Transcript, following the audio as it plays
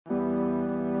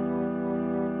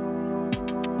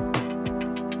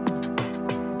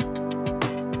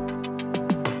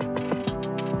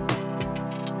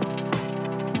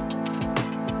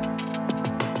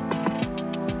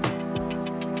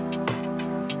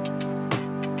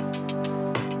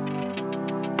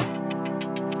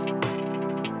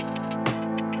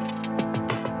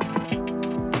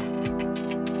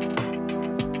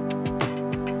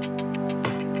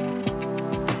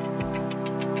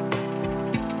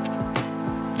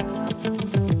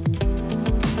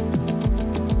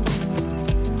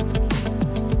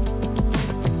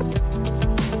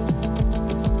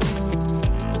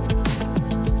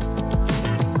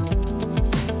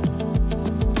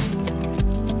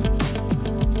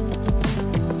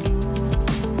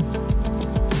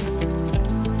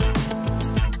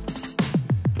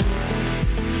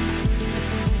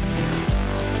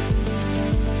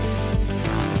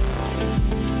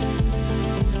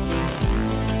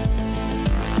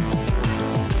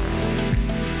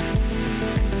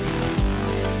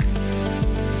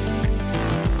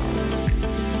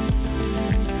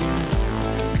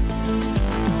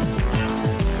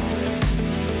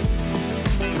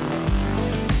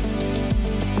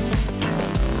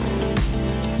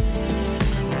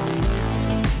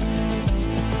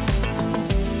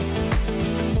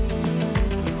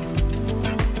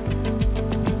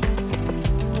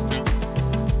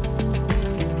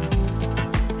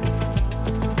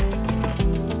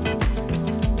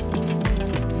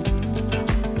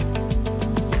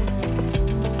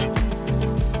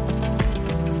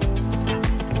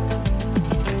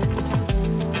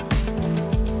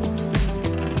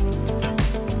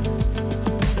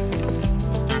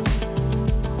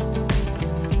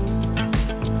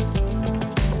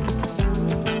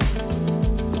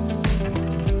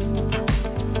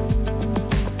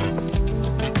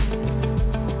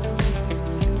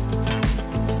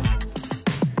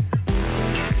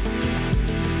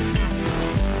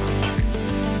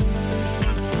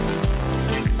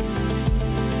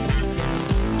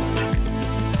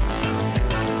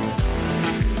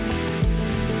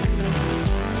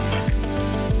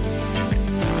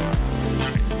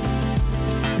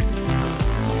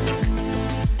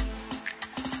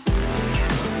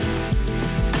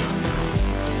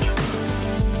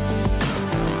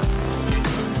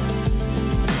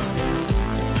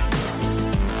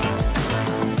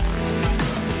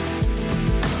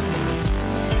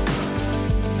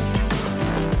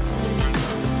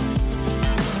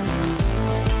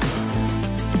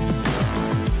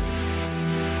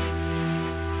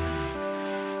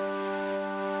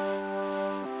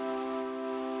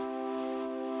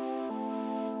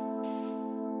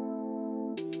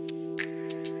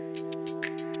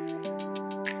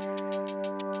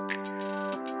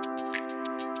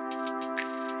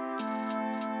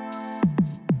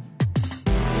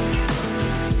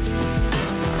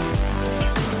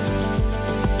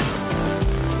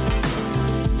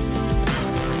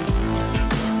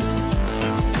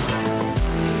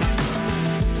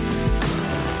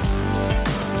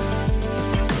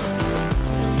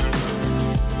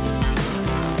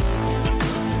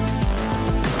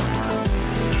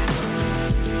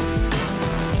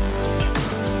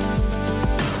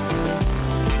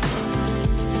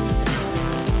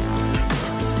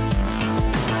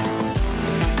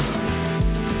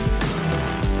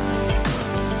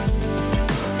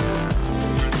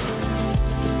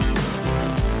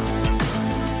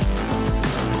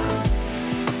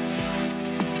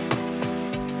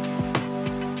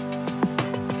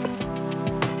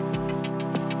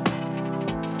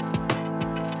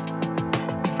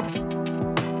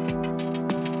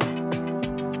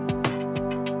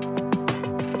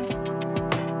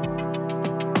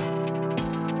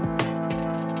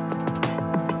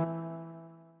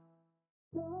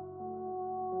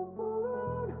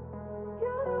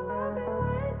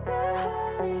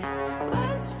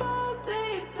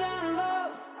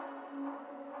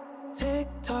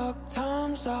Tick-tock,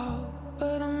 time's up,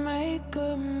 better make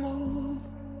a move.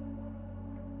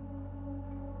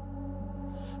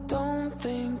 Don't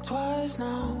think twice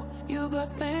now, you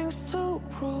got things to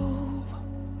prove.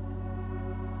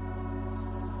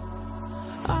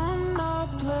 I'm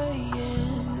not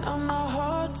playing, I'm not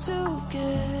hard to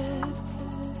get.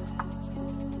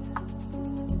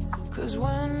 'Cause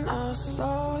when I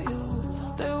saw you,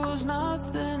 there was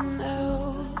nothing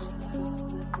else.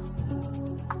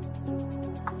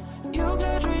 You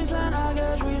got dreams and I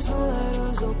got dreams, so let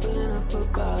us open up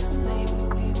about it. Maybe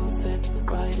we will fit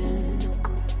right in.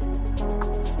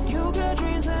 You got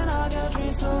dreams and I got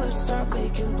dreams, so let's start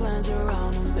making plans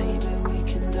around them. Maybe we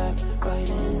can dive right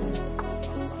in.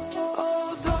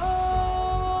 Oh,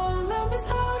 don't let me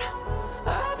down,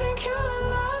 I've been killing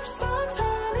love songs,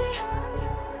 honey.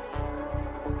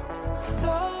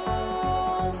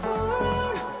 Don't fool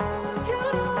around, you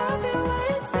know I've been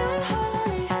waiting,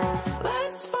 honey.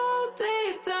 Let's fall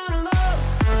deep down in love.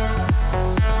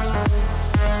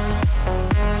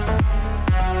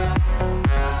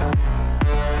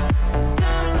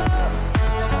 Down in love.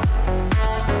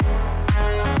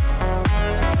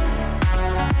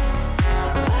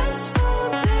 Let's fall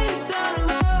deep down in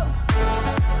love.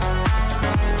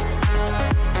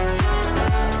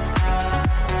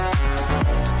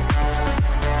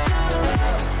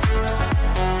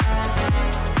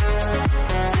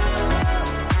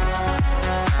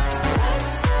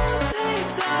 Let's fall deep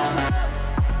down in love.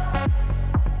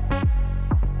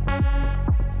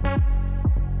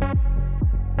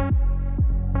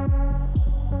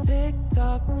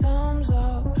 Tick-tock, time's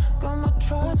up, got my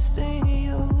trust in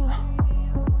you.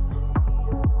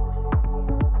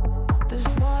 This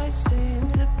might seem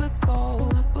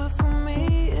typical, but for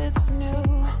me it's new.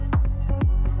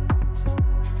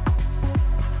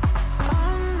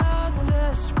 I'm not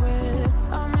desperate,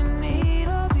 I'm in need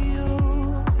of you.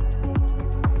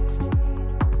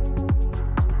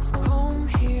 Come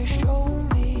here, show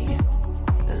me,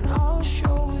 and I'll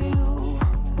show you.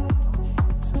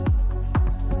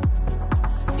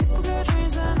 You got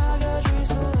dreams and I got dreams,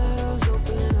 so let us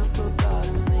open up about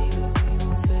it. Maybe we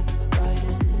will fit right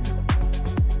in.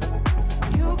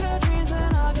 You got dreams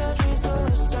and I got dreams, so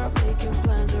let's start making plans.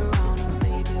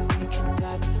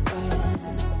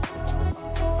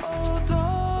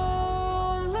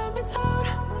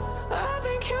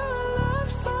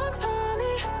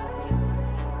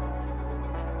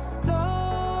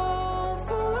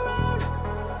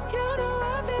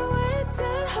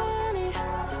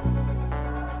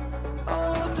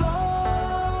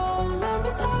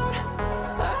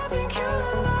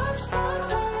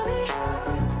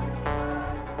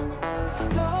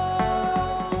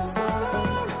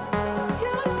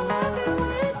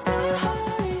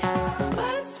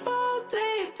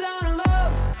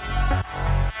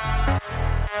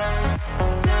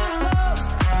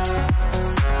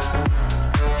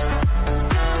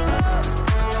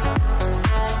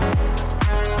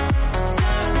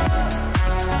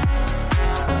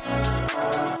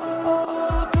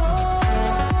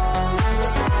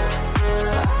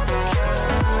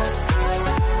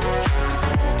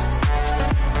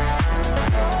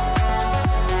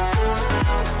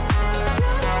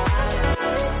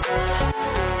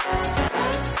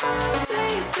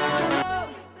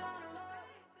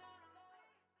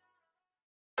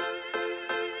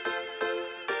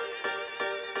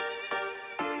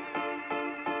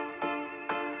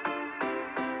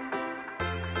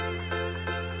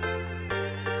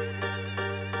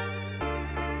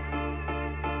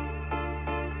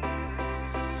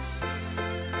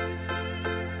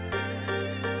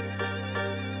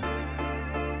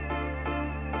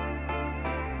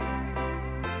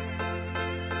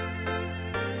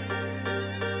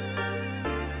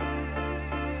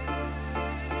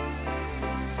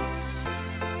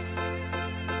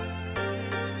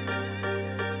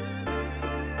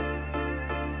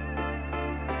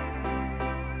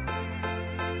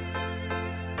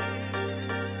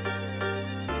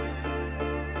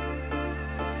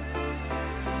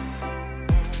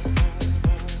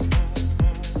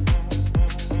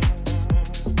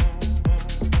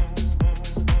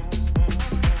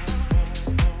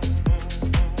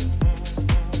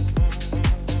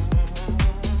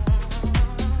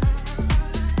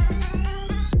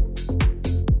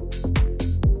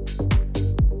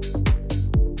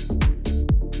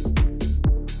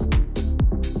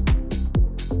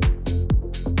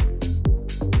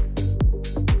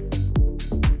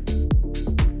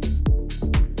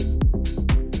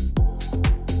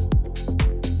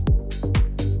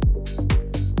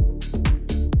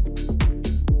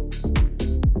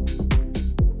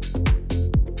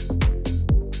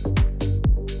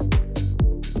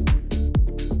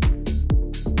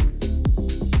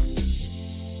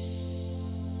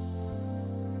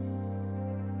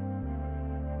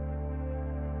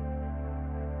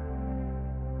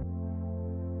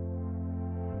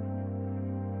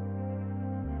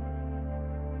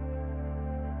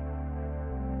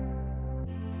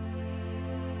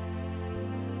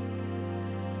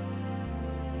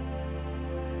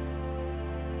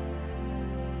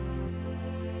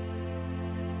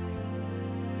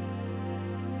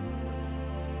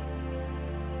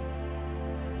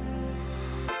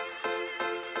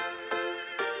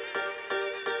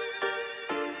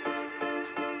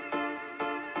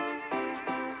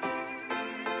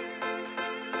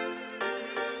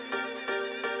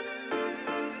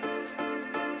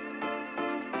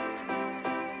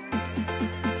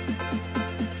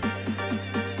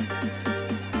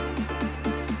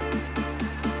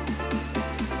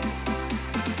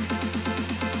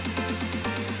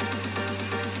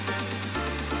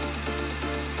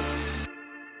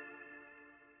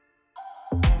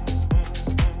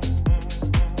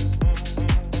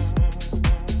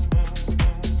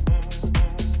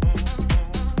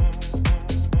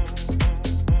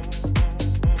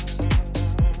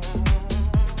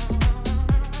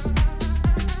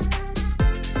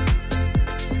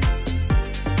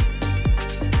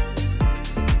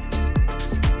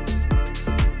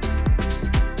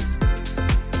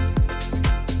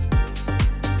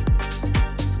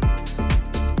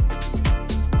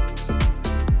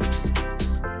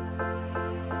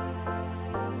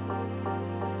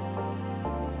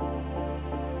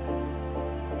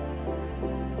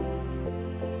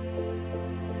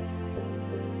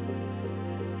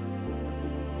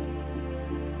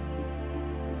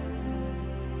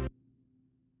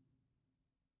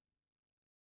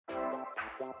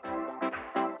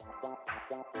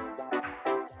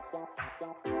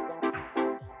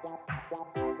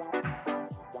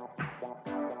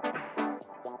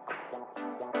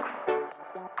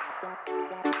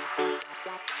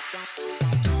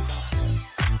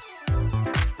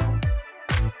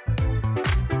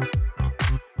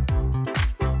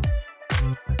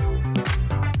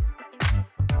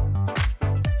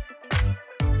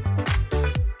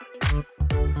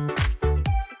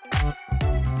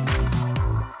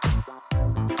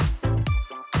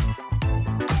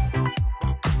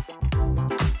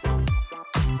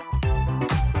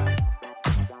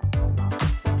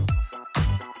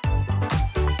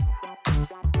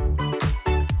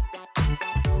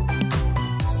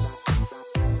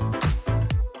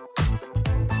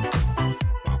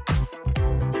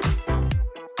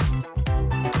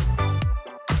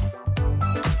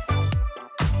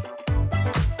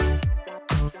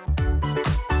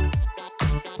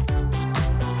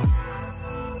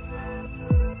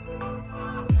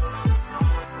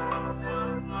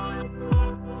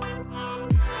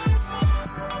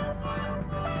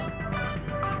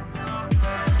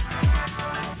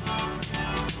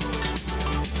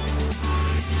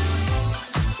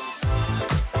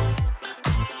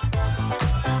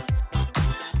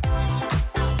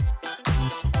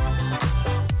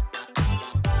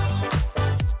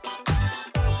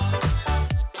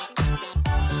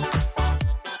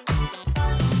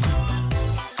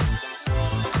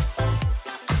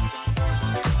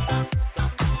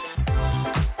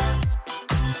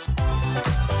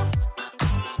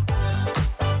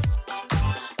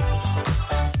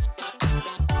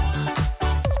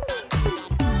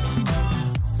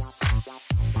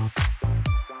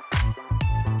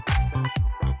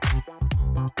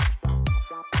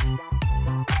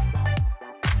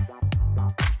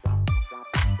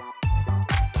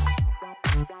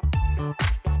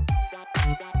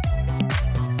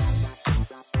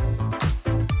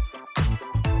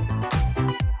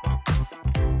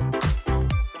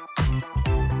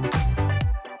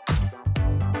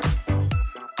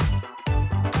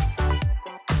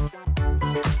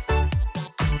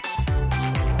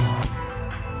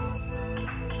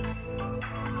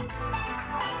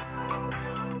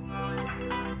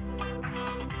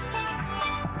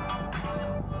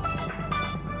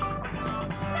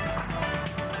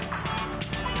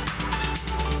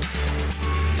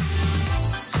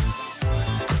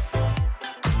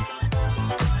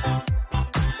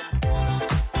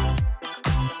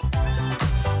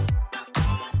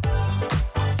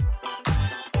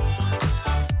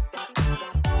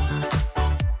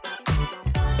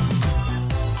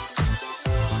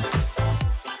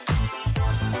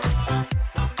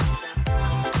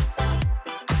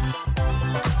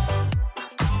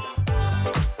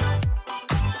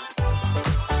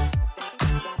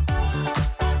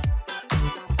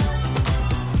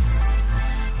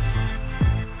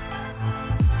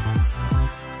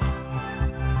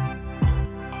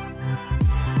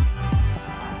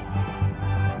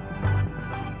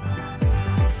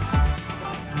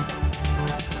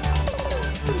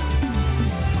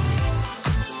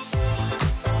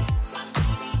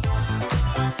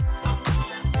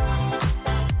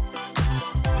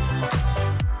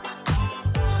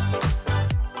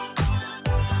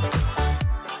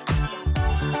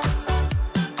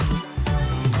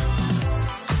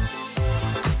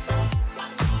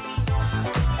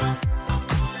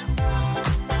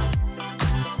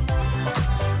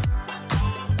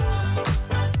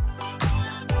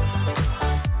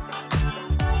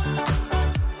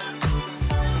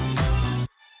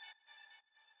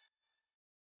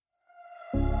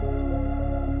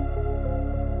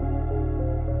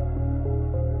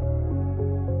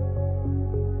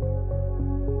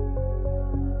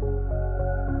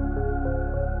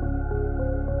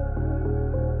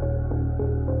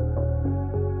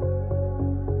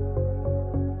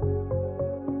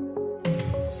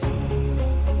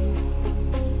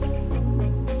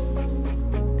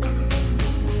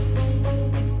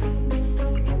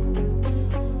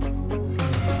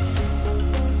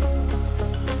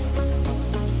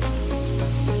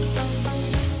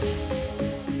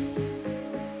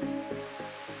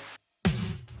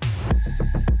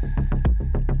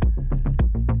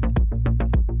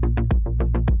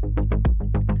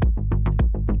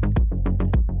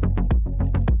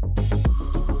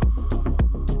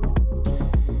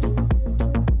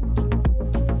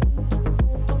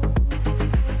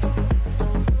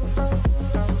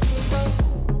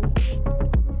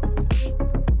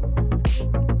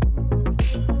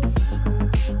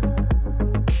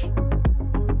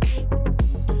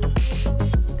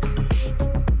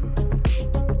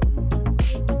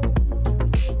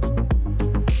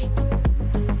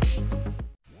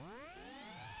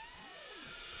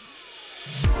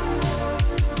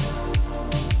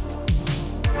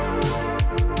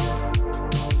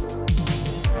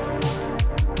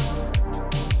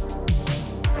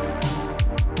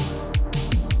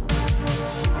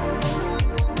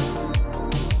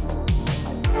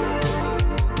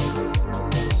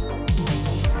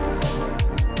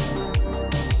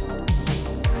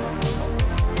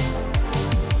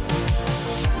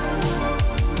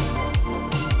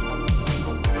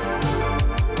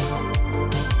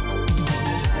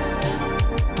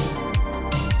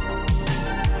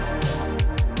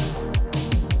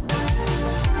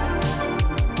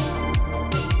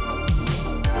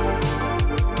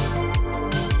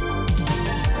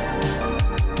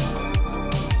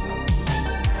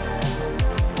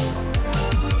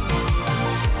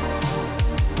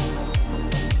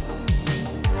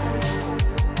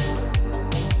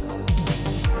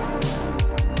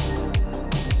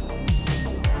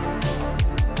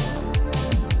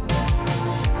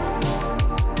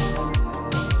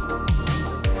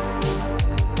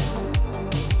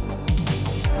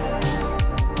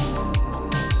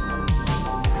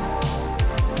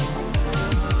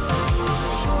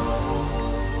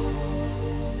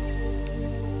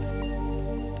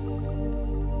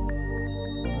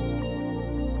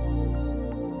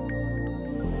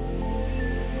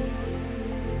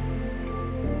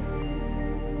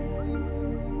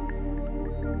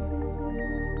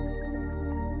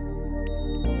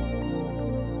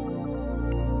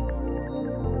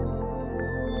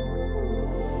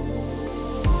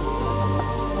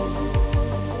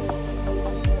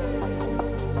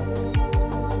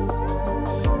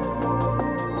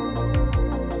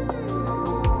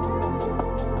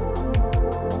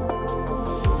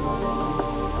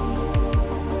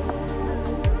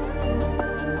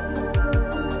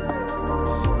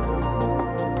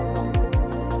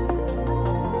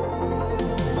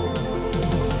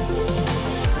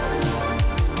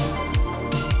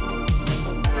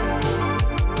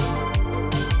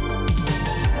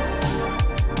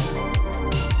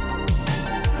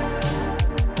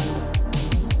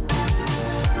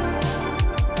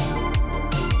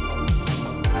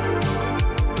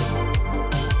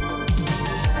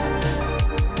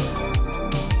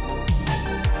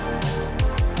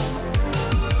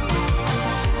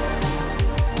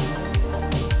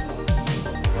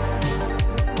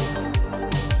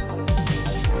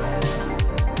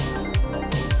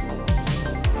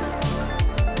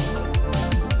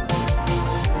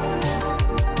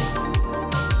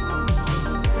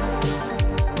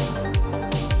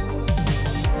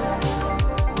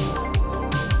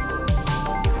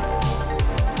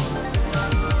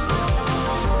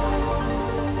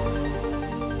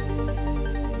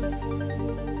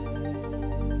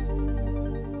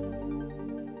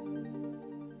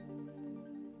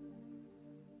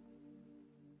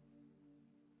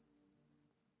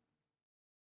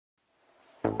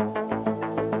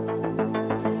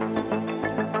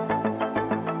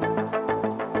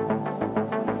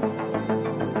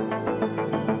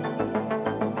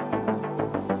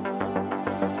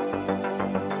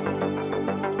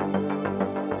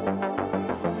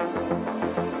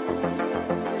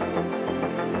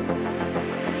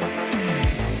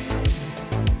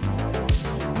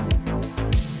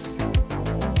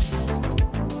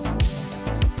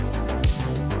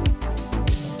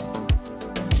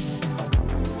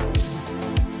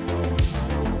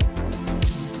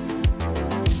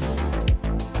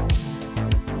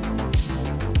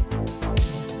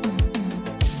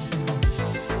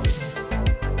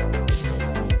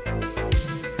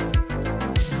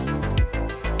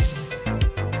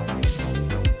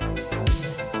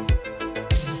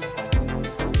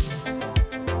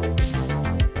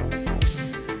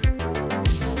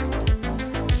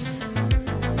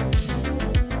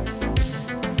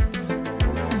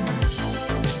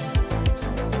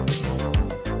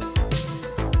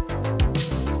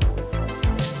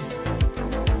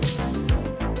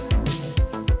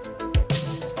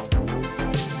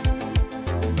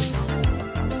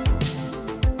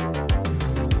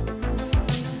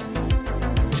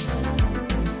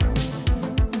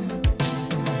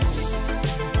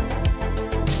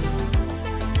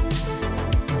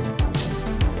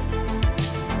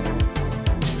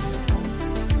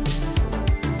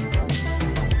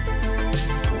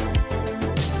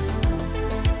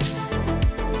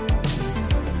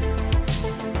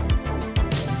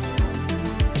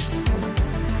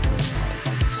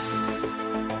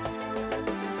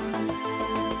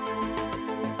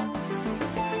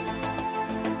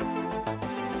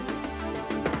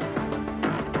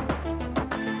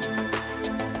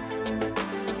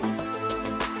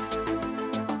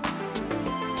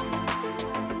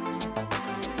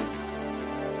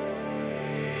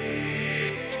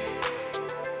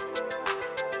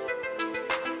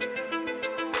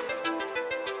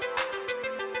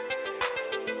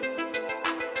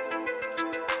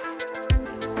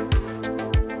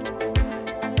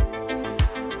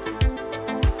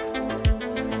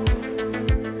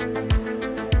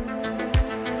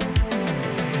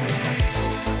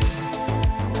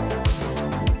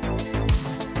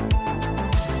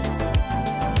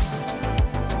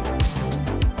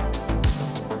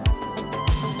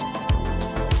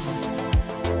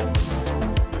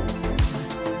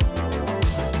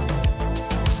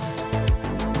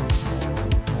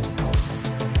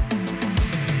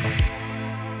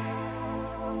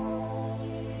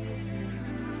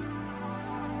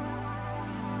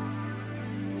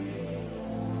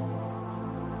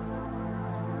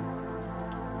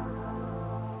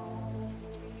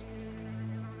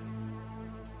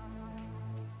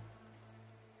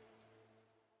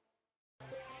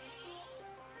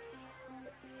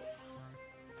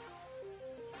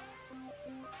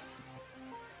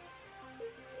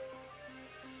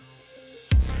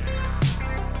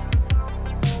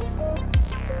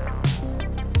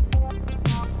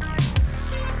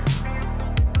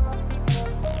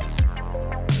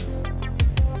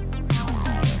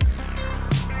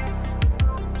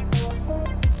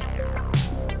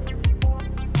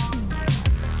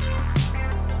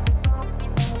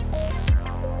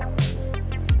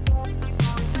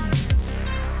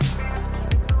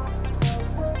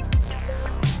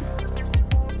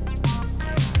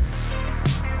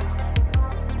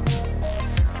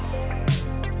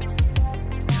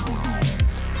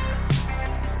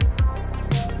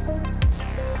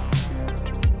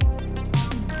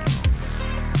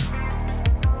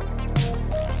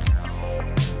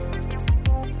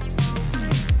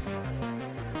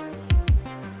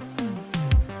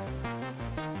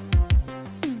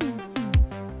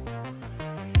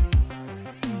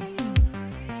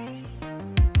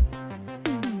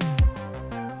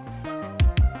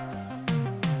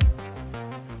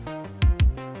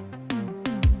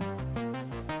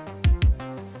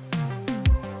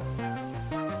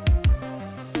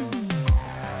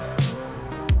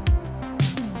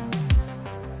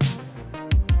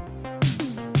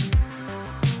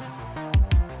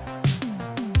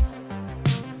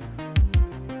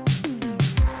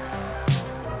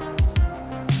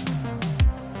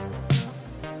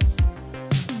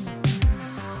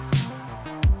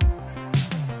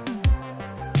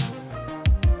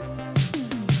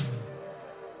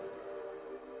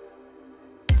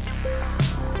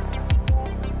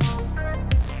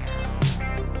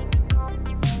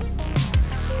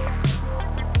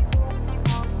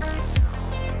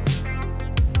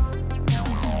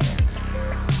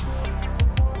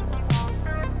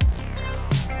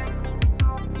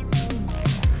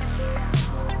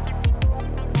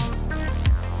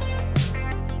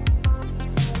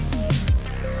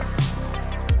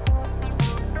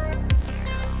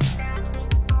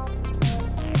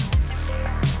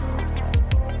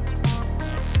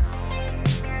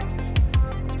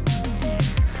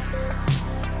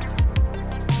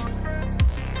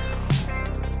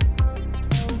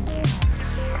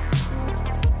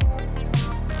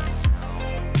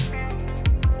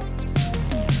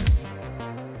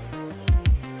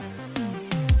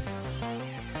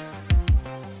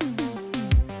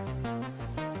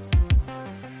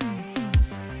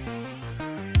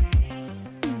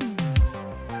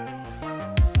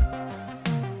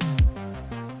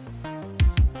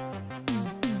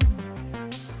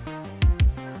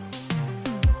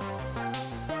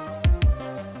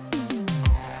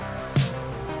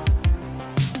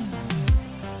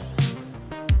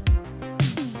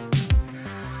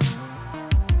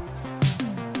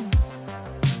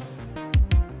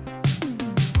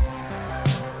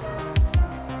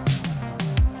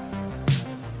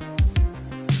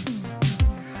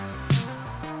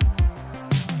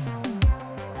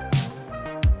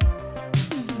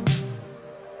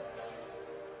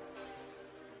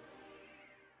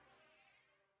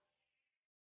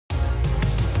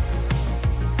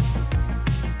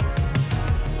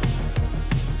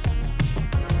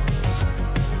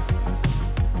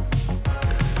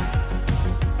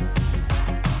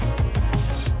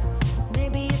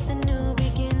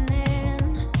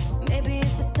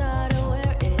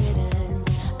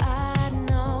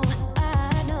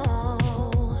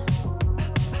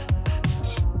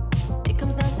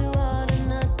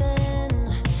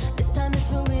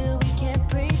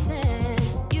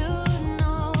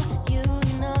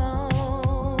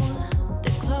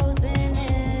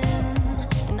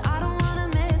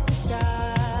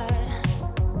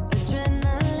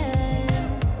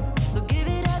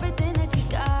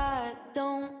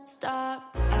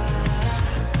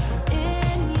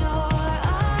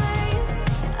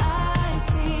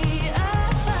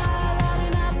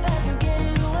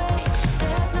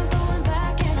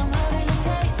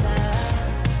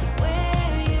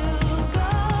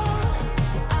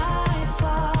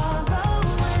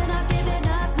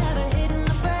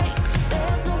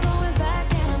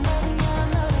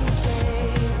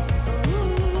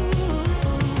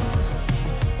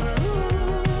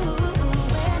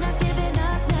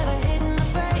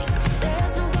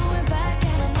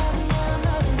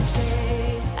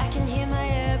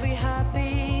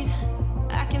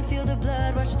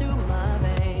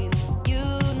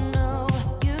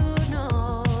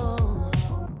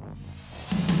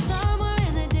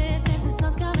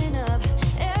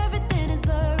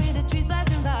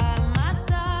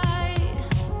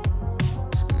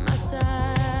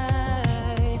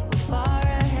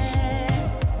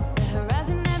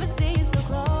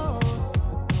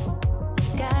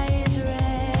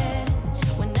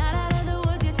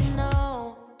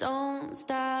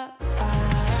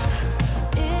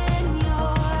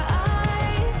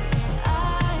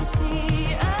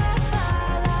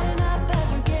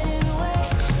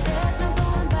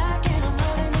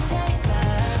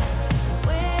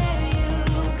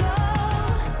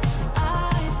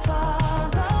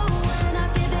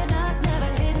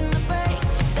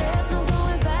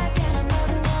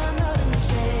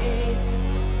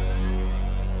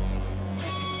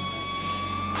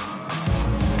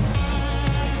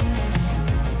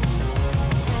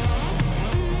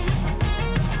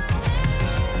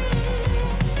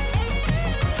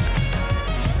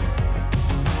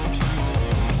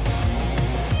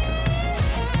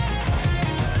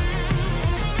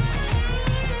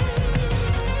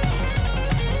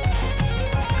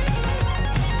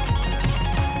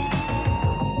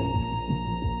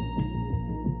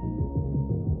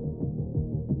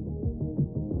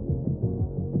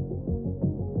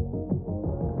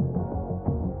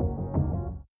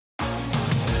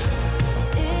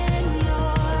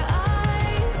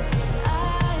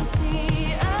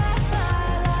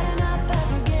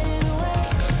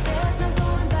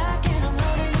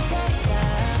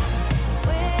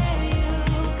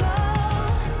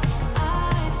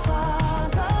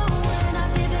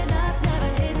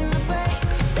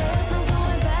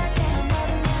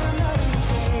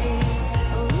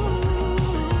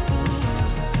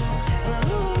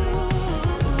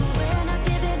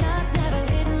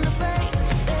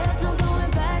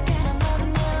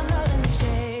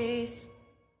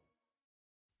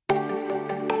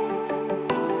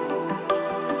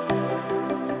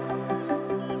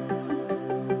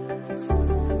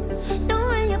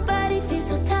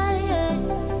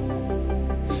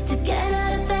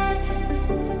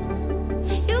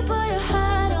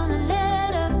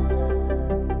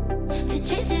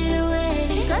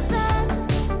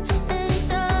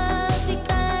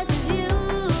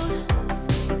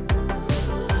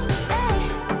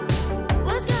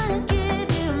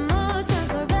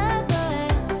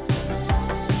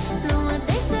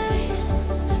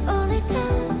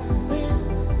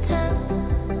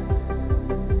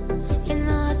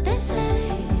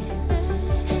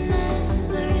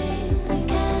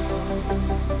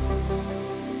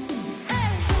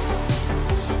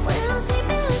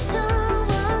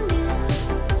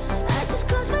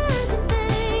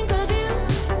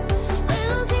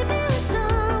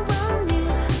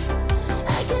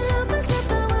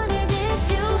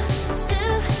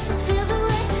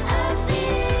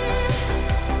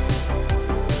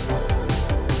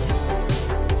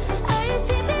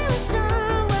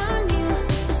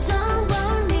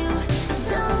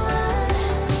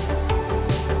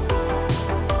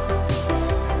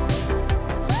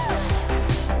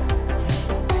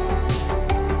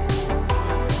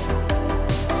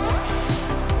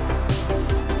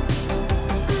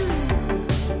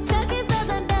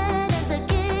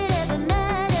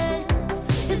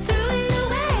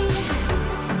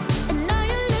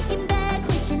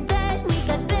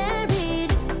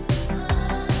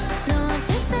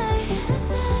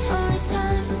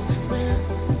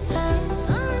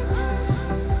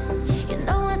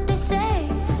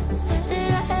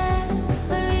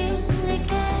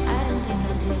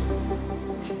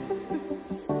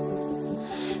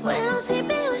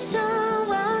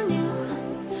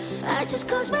 just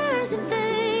close my eyes and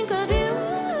think of you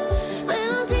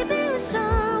when I'm sleeping with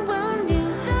someone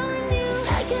new.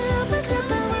 I can't help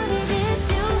myself, I wanna miss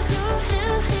you.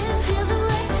 Still feel the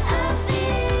way I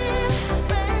feel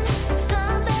when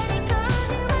somebody calls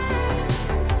you mine.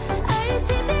 Are you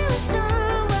sleeping with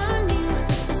someone new?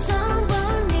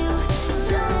 Someone new,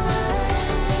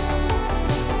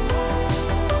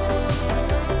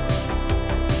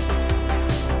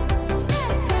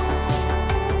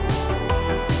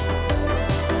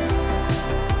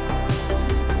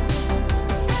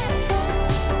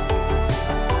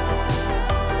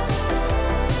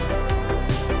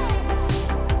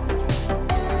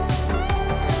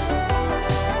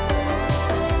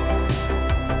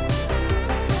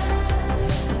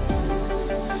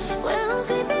 when I'm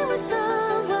sleeping with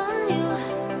someone new.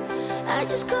 I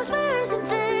just close my eyes and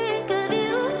think of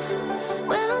you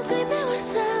when I'm sleeping with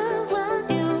someone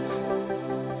new.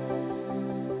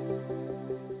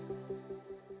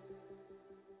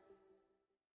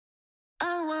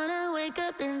 I wanna wake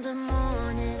up in the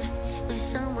morning with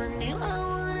someone new. I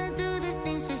wanna do the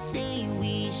things they say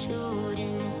we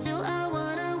shouldn't do. I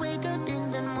wanna wake up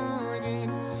in the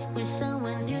morning with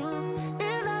someone new.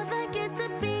 Live life like it's a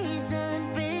piece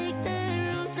and break the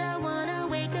rules. I wanna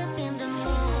wake up in the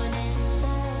morning.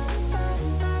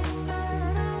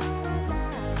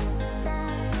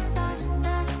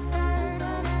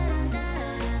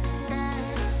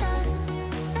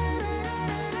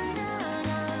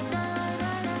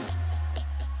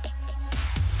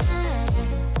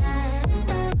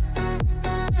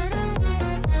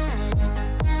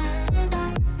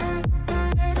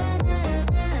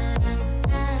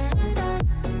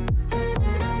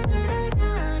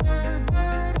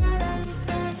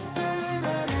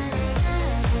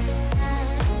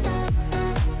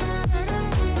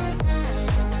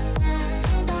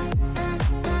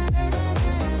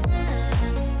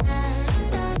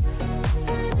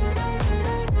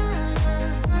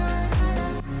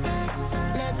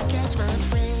 Let me catch my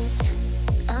breath.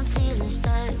 I'm feeling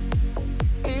stuck,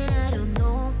 and I don't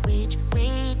know which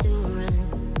way to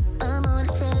run. I'm on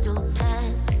a settled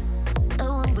path, a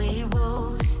one-way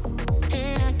road,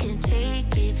 and I can't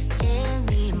take it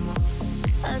anymore.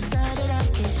 I started, I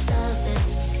can't stop it,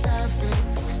 stop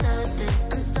it, stop it.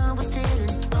 I'm done with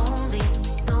feeling lonely,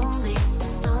 lonely,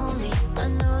 lonely. I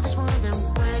know there's more than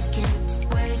working,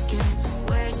 working,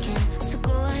 working. So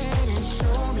go ahead and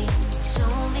show me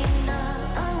now.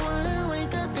 I wanna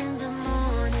wake up in the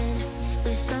morning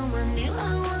with someone new.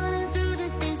 I wanna do the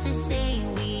things they say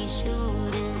we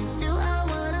shouldn't do. I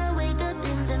wanna wake up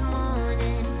in the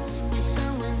morning with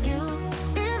someone new.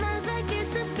 Live life like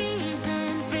it's a piece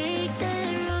and break the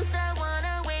rules. I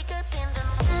wanna wake up in the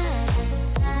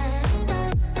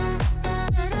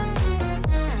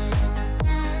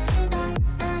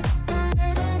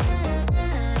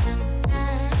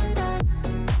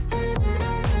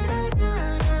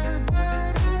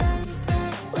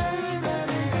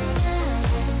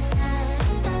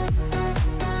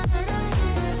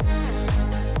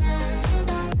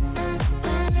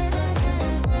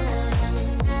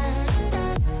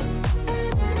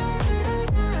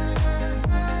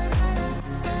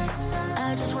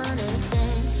I just wanna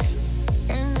dance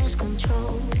and lose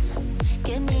control.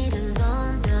 Get me to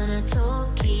London or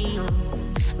Tokyo.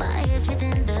 My head's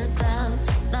within the clouds,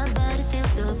 my body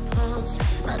feels the pulse.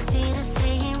 My feet are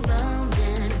saying round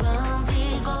and round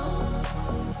we go.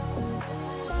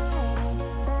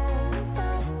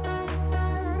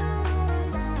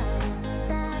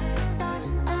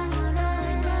 I wanna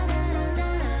wake up in the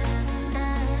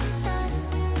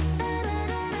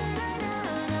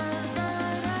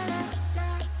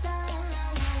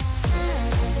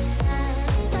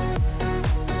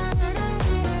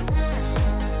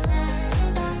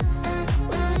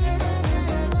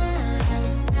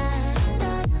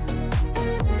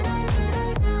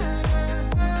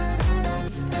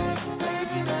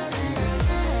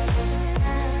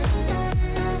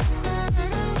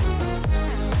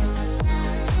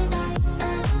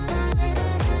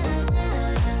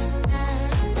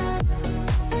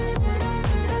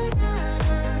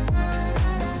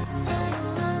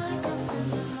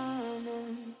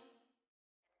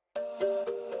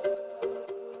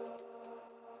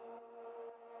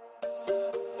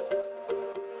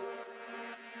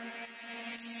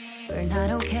We're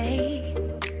not okay.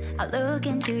 I look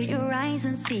into your eyes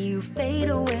and see you fade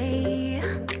away.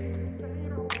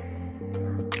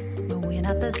 But we're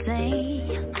not the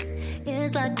same.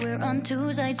 It's like we're on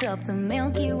two sides of the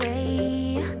Milky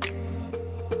Way.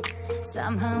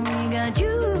 Somehow we got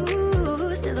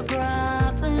used to the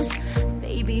problems.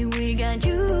 Baby, we got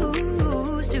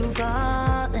used to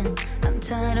falling. I'm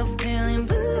tired of feeling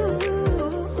blue.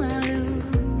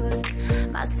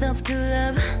 myself to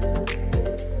love.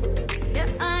 Yeah,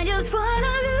 I just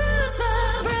wanna lose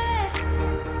my breath.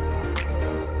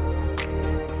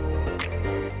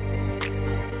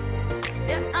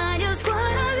 Yeah, I just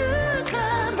wanna lose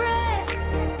my breath.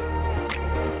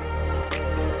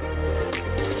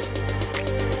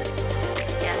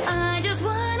 Yeah, I just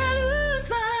wanna lose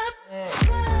my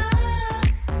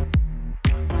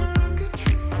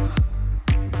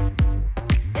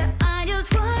Yeah, I just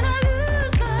wanna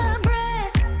lose my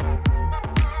breath.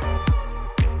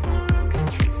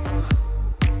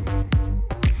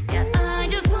 Yeah, I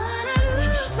just wanna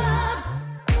lose my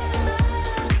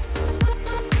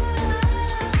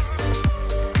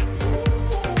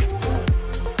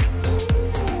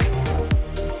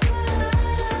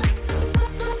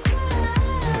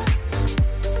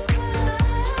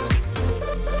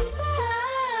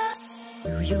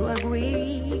Do you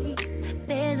agree?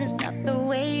 This is not the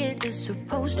way it is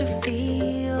supposed to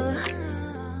feel.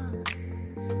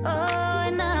 Oh,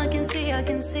 and I can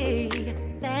see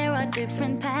there are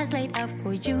different paths laid out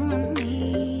for you and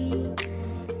me.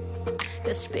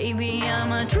 'Cause baby,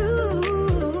 I'm a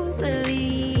true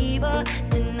believer,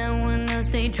 and I wanna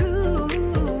stay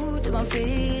true to my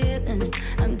feelings.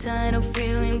 I'm tired of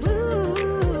feeling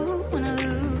blue when I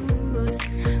lose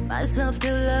myself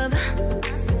to love.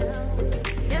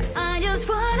 Yeah, I just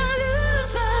wanna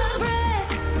lose my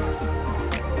breath.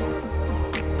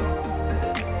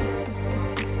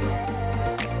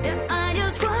 Yeah, I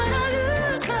just wanna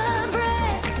lose my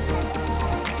breath.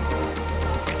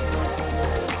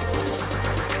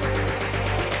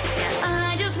 Yeah,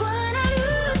 I just wanna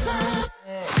lose my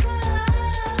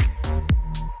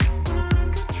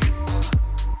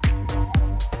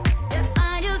Yeah,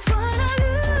 I just wanna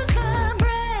lose my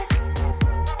breath.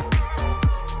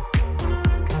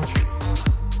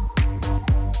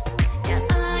 Yeah,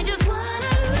 I just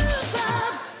wanna lose my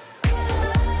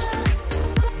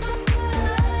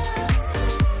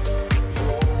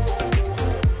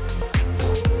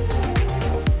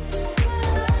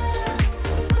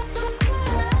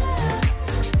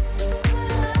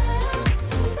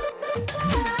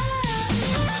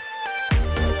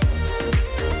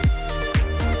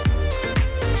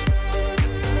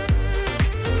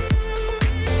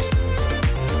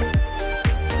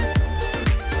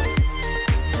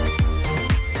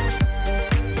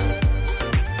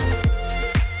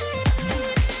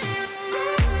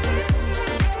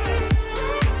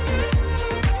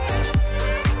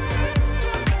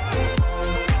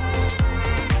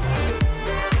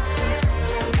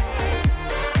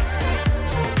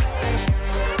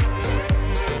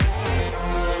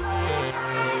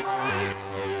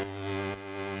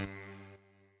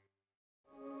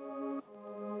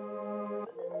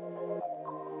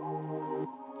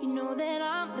You know that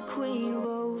I'm the queen of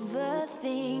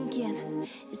overthinking.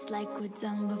 It's like we're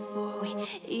done before we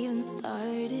even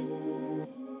started.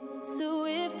 So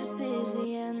if this is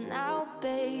the end now,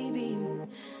 baby,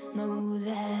 know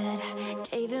that I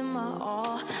gave it my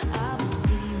all. I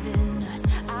believe in us,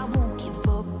 I won't give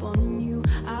up on you.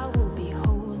 I will be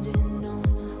holding on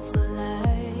for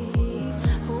life.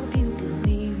 Hope you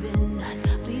believe in us,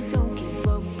 please don't give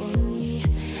up on me.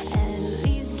 At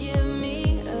least give me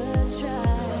a try.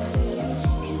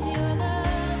 'Cause you're the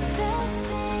best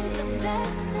thing, the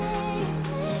best thing.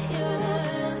 You're the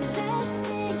best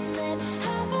thing that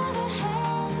I've ever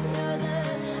had. You're the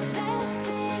best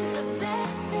thing, the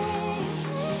best thing.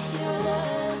 You're the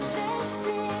best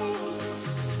thing.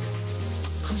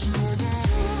 'Cause you're the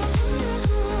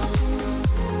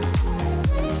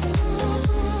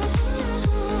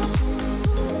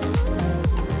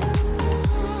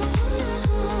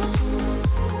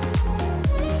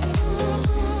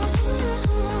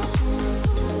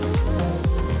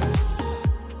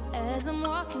As I'm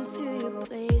walking to your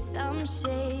place, I'm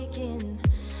shaking.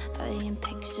 I am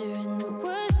picturing the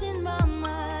words in my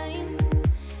mind.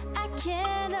 I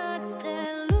cannot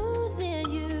stand losing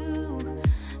you.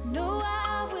 No,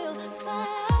 I will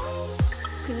fight.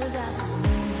 'Cause I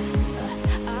believe in us,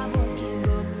 I won't give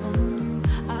up on you.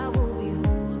 I will be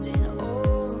holding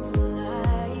on for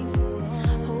life.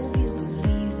 Hope you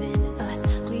believe in us,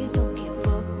 please don't give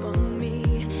up on me.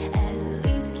 At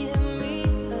least give me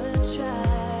a try.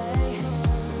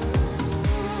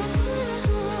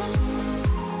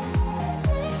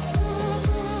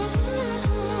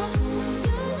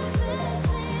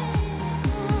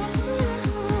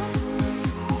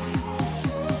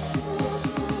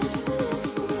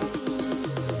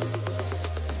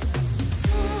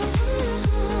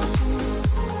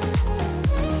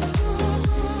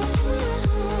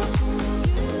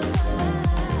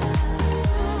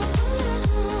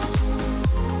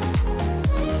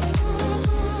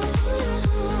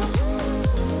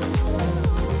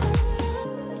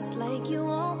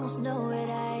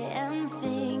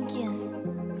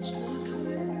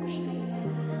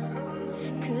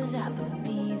 'cause I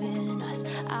believe in us.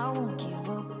 I won't give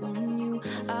up on you.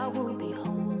 I will be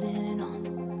holding on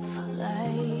for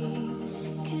life.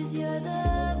 'Cause you're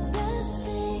the best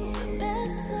thing,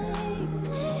 best thing.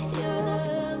 You're the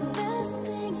best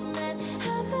thing that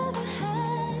I've ever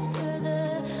had. You're the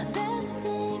best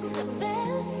thing, the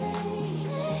best thing.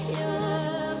 You're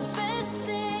the best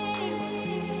thing.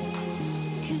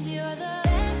 'Cause you're the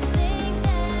best thing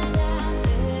that I've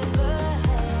ever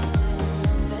had.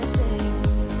 Best thing,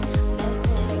 best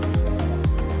thing.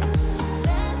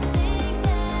 Best thing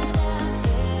that I've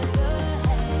ever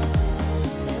had.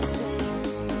 Best thing,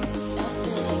 best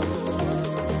thing.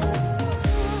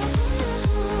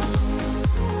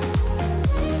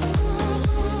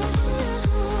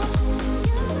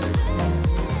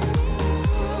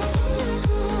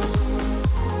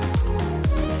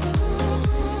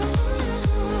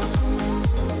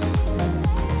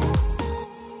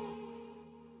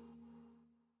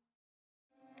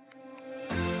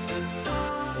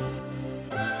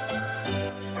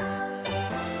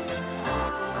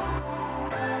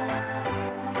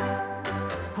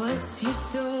 What's your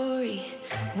story?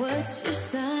 What's your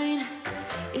sign?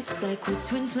 It's like we're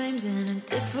twin flames in a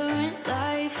different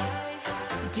life.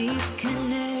 Deep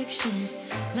connection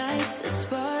lights a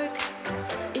spark.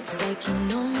 It's like you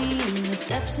know me in the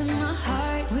depths of my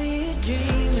heart. We're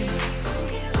dreamers. Don't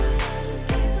care what other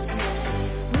people say.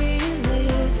 We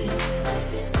live it like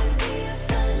this could be our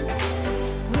final day.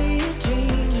 We're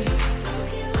dreamers. Don't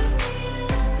care what the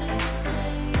others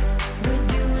say. We're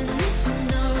doing this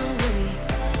in our way.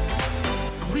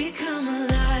 We come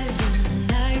alive in the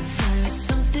nighttime. It's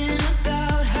something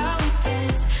about how we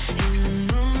dance in the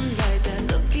moonlight. That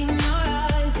look in your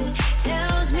eyes, it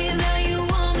tells me that you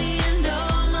want me and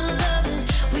all my loving.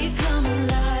 We come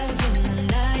alive in the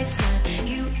nighttime.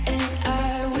 You and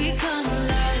I, we come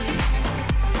alive.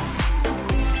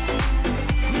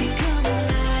 We come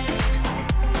alive.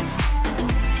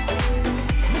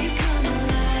 We come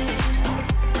alive.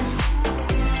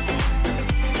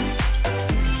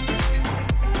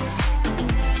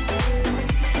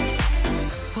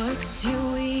 What's your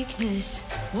weakness?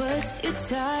 What's your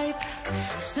type?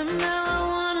 Somehow I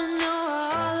wanna know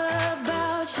all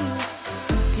about you.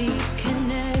 Deep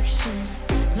connection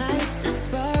lights a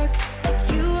spark. Like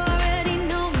you already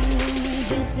know me when we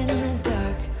dance in the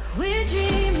dark. We're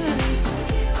dreamers.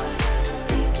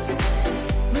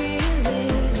 We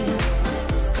live it.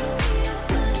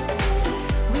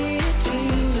 We're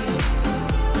dreamers.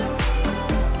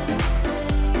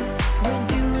 We're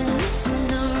doing this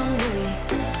in our way.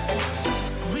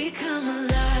 We come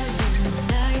alive in the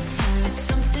nighttime. It's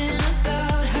something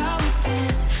about how we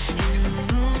dance in the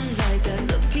moonlight. That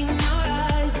look in your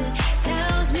eyes, it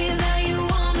tells me that you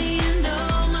want me and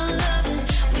all my loving.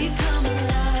 We come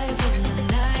alive in the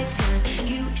nighttime.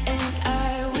 You and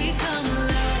I, we come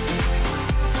alive.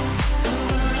 Oh,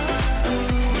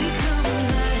 we come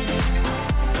alive.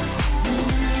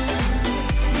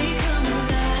 We come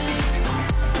alive.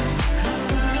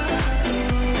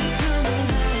 We come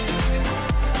alive.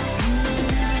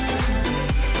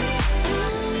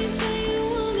 Tell me that you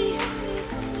want me.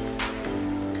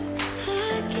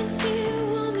 I can see you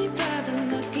want me by the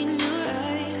look in your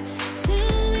eyes.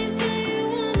 Tell me that you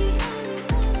want me.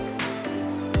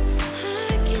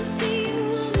 I can see you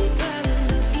want me by the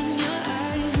look in your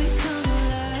eyes. We come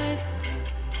alive.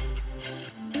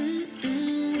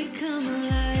 We come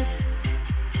alive.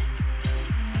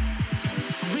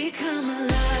 We come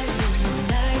alive in the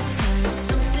nighttime. It's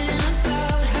something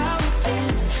about how we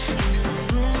dance in the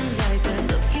moonlight. That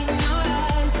look in your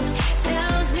eyes, it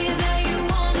tells me that you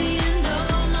want me and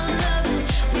all my loving.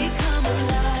 We come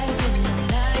alive in the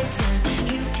nighttime.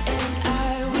 You and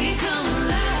I, we come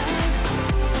alive.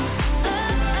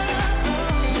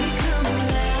 We come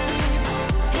alive.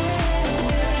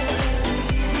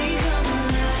 We come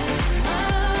alive.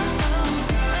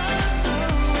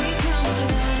 We come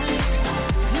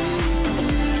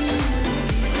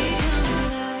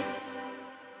alive.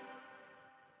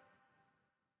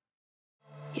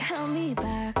 You held me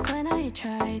back when I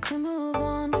tried to move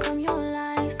on from your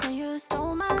life. So you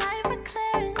stole my life with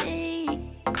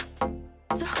clarity.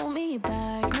 So hold me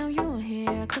back, now you're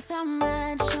here. 'Cause I'm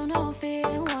mad, show no fear.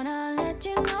 Wanna let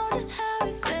you know just how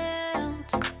it felt.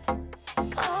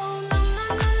 Oh, no, no,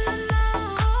 no, no,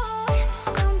 no.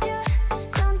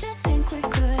 Don't you think we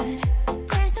could?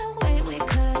 There's no way we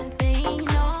could be.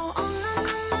 No, oh, no,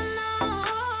 no, no, no.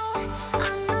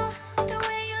 I know the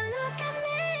way you look at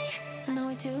me. I know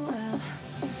it too well.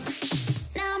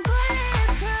 Now I'm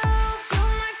bulletproof. You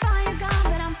might find your gun,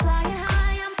 but I'm flying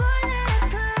high. I'm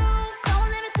bulletproof.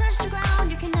 Don't ever touch the ground.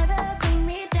 You can never bring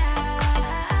me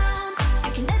down.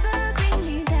 You can never bring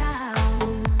me down.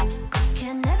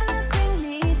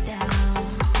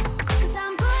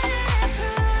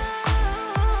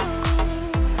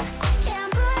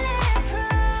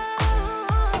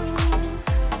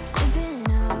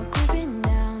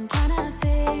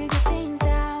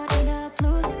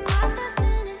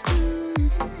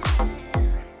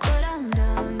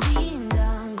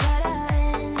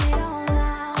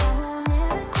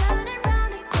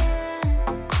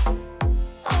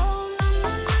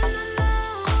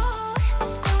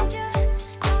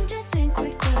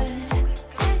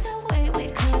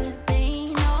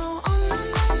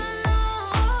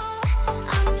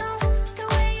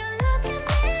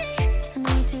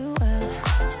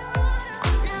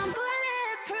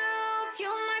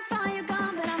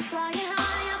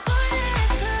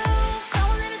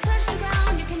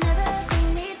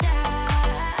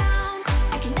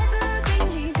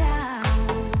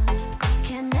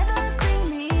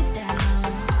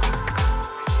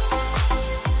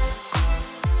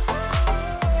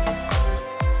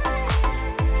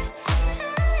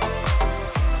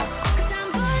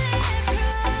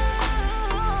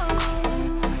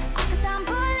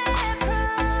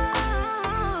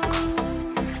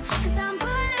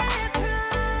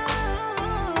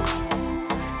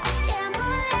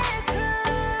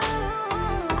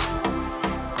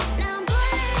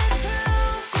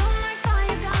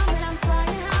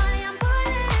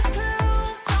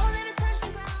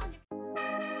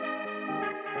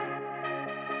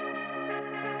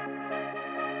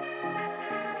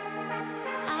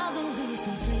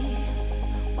 can't sleep.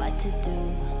 What to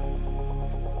do?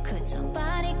 Could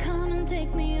somebody come and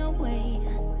take me away?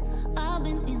 I've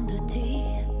been in the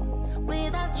deep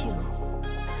without you,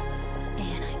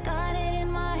 and I got it in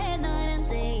my head night and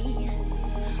day.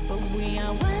 But we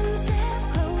are one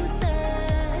step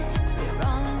closer. We're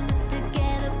all in this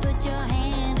together. Put your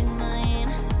hand in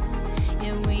mine.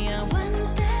 Yeah, we are one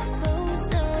step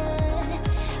closer.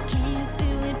 Can you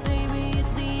feel it, baby?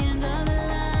 It's the end of the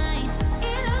line.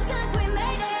 It looks like we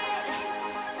made it.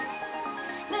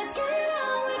 Let's get it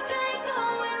on. We got it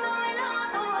going, moving on.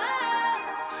 Oh,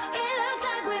 oh. It looks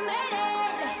like we made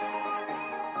it.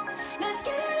 Let's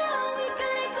get it on. We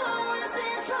got it going,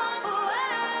 stay strong. Oh, oh.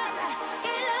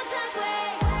 It looks like we.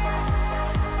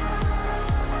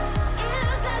 It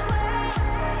looks like we.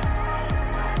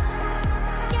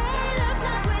 Yeah, it looks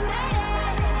like we made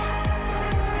it.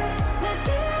 Let's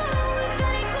get it on. We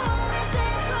got it going,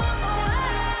 stay strong. Oh, oh.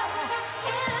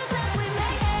 It looks like we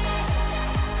made it.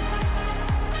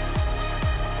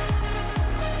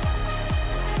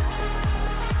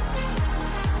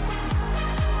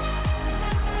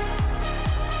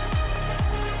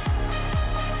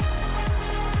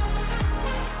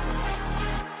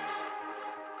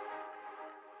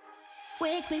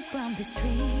 Wake me from this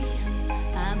dream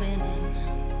I've been in.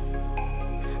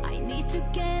 I need to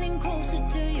get in closer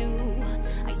to you.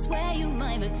 I swear you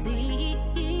might succeed.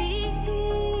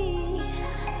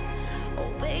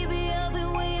 Oh baby, I've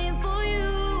been waiting for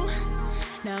you.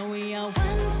 Now we are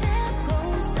one step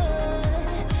closer.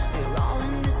 We're all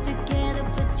in this together.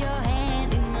 Put your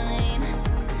hand in mine.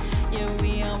 Yeah,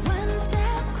 we are one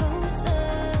step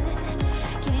closer.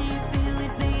 Can you feel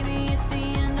it, baby? It's the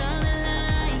end of the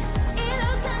line. It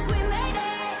looks like we made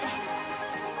it.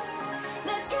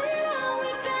 Let's get it on.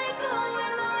 We got it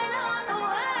going, moving on.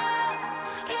 Oh,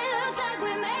 oh. It looks like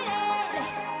we made it.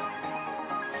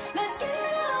 Let's get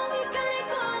it on. We got it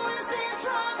going, stay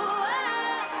strong. Oh, oh.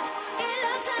 It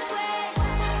looks like we.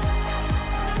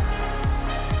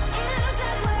 It looks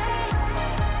like we.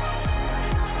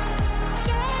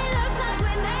 Yeah, it looks like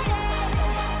we made it.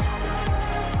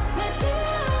 Let's get it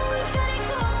on. We got it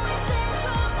going, stay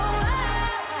strong. Oh, oh.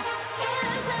 It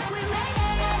looks like we made it.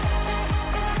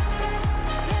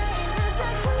 Yeah, it looks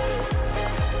like we.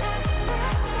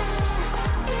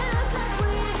 It looks like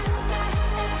we.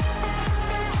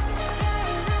 Yeah,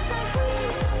 it looks like we.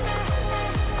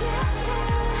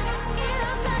 It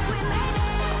looks like we made it.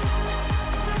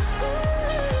 Ooh.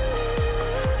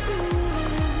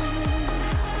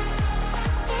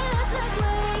 It looks like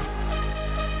we.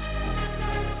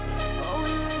 Oh,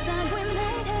 it looks like we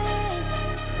made it.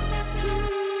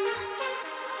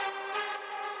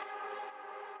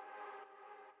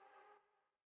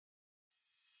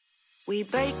 We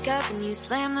break up and you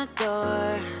slam the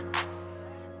door.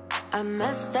 I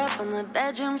messed up on the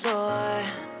bedroom floor.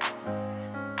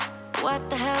 What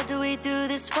the hell do we do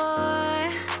this for? I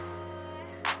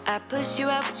push you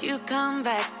out but you come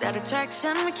back. That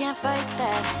attraction, we can't fight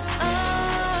that.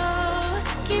 Oh,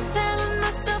 keep telling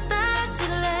myself that I should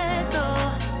let go,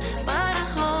 but I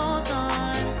hold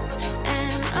on.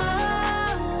 And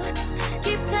oh,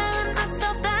 keep telling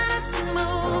myself that I should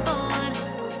move on,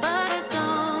 but I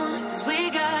don't. 'Cause we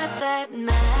got that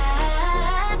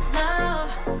mad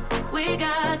love. We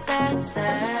got that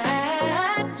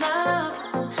sad love.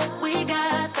 We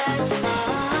got that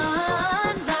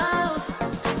fun love.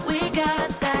 We got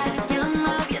that young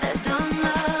love, yeah, that dumb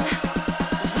love.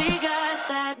 'Cause we got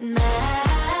that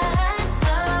mad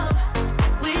love.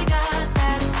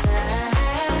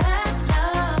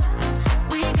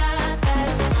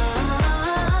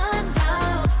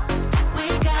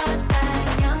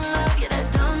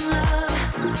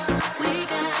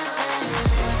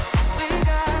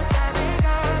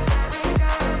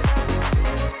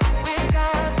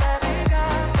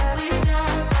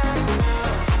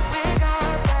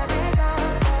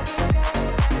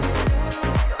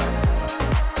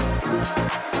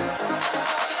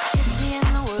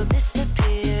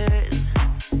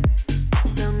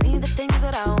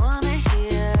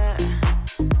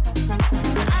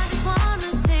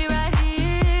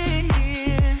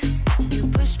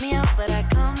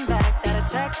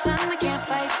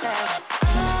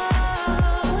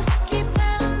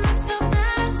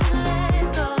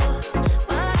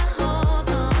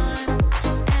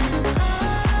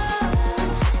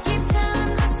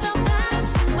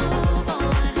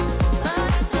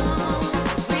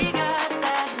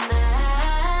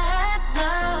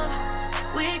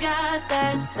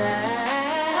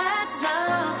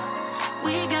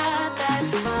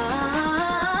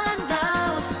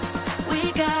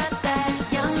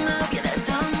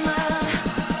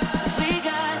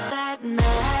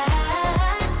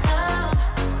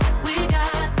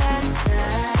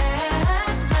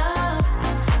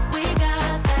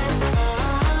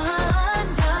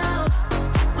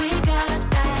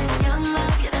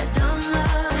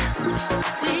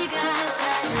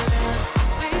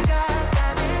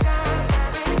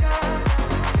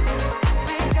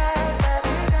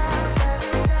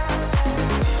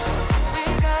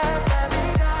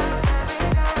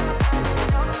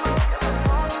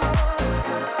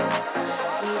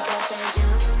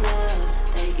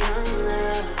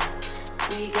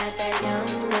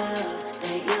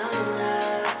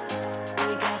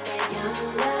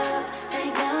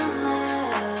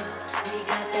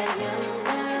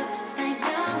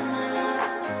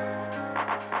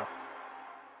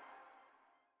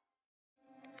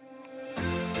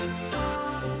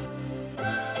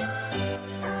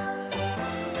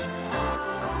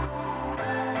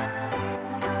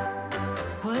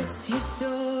 What's your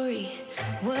story?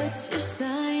 What's your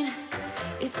sign?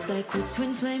 It's like we're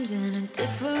twin flames in a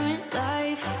different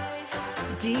life.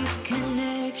 Deep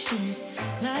connection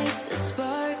lights a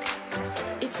spark.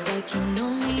 It's like you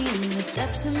know me in the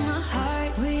depths of my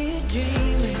heart. We're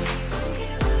dreamers. Don't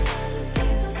care what other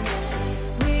people say.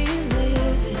 We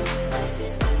live it like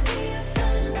this could be a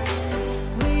final day.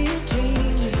 We're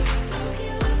dreamers. Don't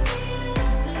care what the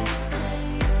others say.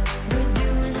 We're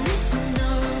doing this in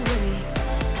our way.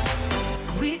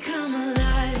 We come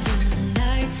alive in the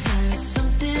nighttime. It's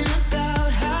something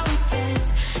about how we dance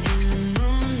in the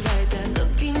moonlight. That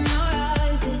look in your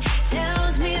eyes, it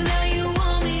tells me that you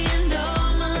want me and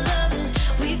all my loving.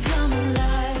 We come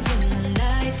alive in the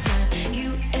nighttime. You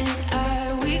and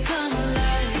I, we come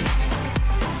alive.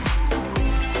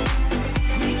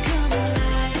 We come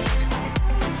alive.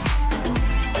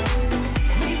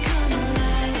 We come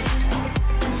alive.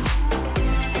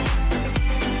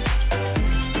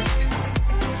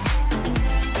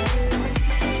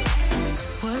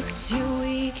 What's your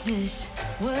weakness?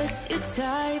 What's your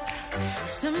type?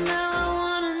 Somehow I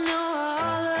wanna know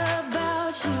all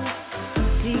about you.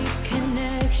 Deep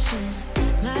connection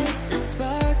lights a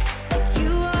spark.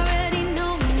 You already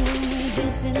know me when we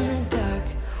dance in the dark.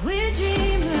 We're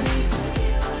dreamers.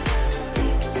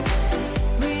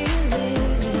 We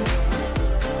live it.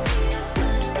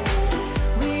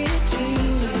 We're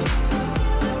dreamers.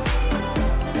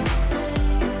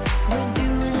 We're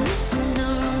doing this in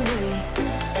our way.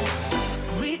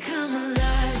 We come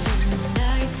alive in the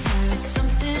nighttime. It's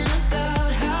something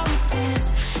about how we dance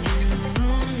in the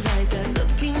moonlight. That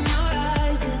look in your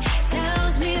eyes, it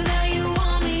tells me that you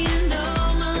want me and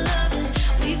all my loving.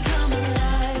 We come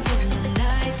alive in the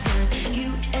nighttime. You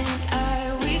and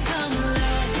I, we come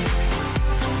alive.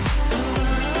 Oh,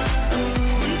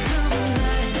 we come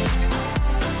alive.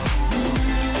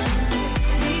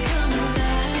 We come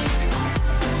alive.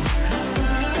 Oh,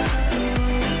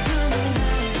 we come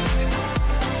alive.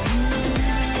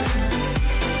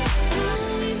 Tell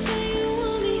me that you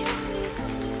want me.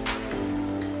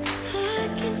 I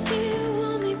can see you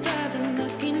want me by the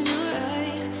look in your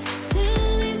eyes.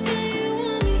 Tell me that you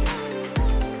want me.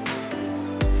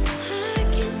 I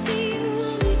can see you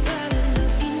want me by the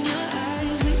look in your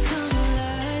eyes. We come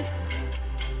alive.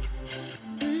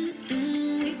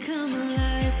 We come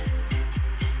alive.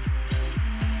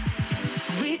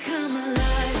 We come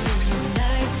alive in the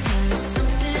nighttime. There's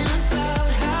something about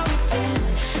how we dance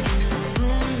in the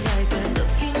moonlight. That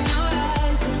look in your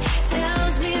eyes, it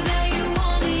tells me that you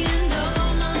want me and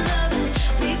all my loving.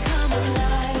 We come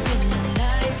alive in the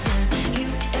nighttime. You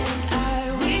and I,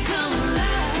 we come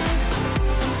alive.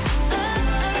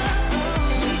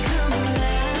 We come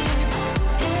alive.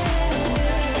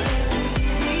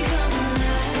 We come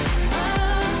alive.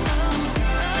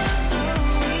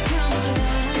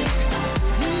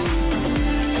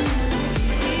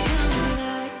 We come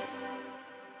alive.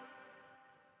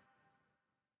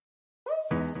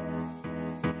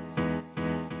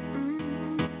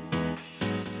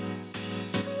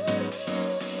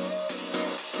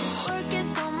 Work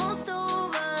is almost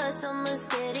over, summer's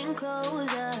getting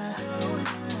closer.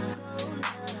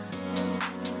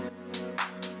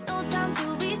 No time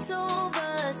to be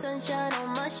sober, sunshine on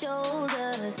my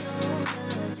shoulders.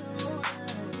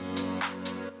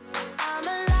 I'm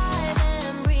alive and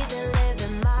I'm breathing,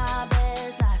 living my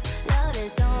best life. Love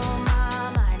is on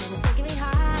my mind and it's making me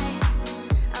high.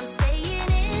 I'm staying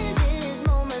in this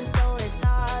moment, though it's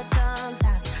hard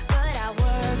sometimes, but I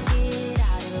work it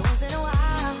out every once in a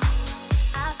while.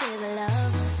 I feel the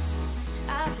love,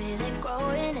 I feel it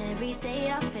growing every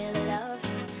day. I feel the love,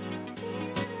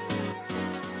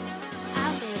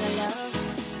 I feel the love.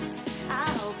 I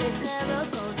hope it never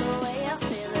goes away. I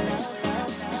feel the love.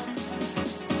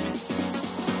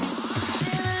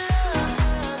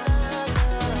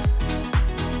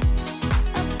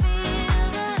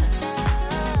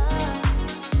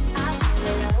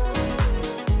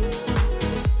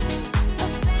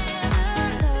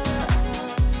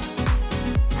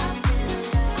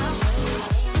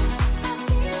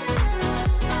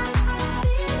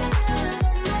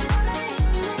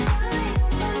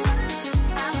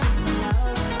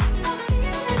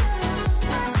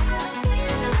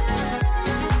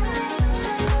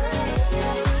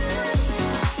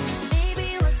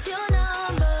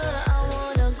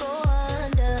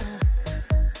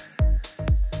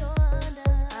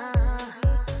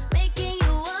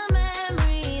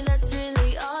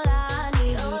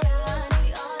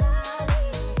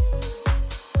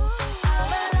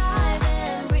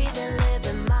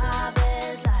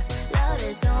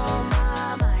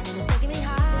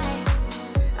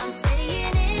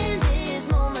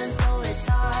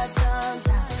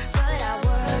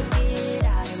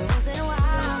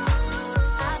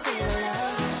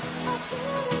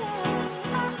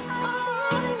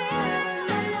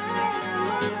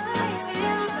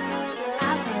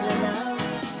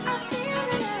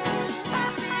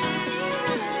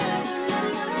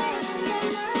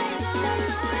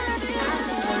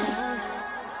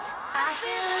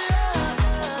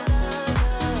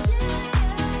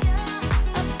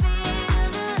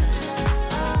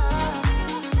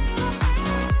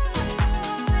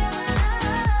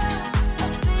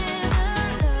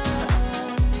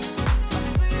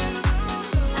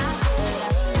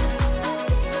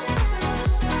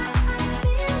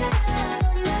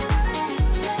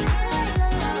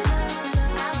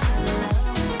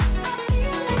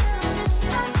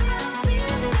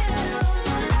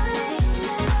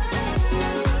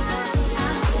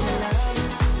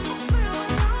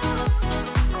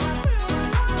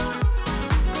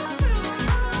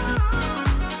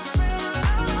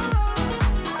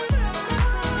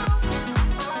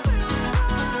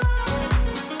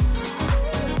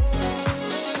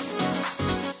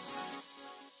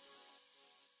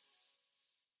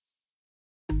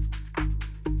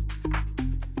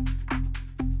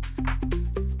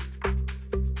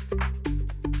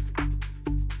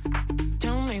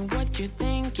 you're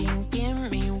thinking, give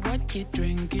me what you're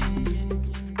drinking.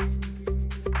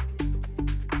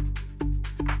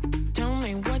 Tell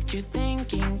me what you're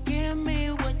thinking, give me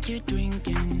what you're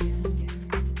drinking.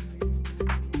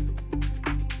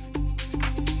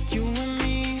 You and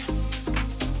me,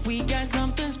 we got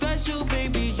something special,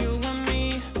 baby. You and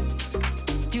me,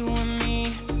 you and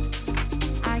me.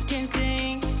 I can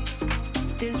think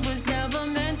this was never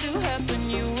meant to happen.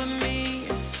 You and me,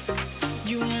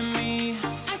 you and me.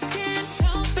 I can't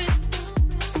help it.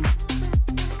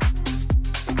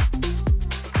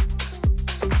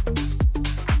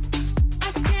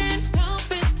 I can't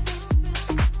help it.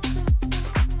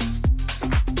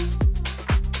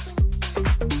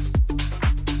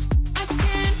 I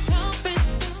can't help it.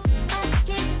 I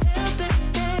can't help it,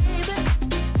 baby.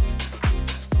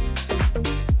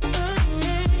 Oh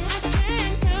yeah, I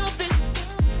can't help it.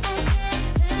 I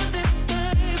can't help it,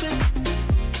 baby.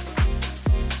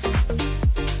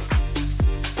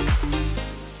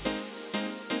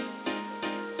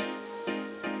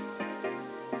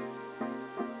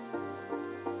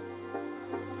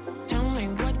 Tell me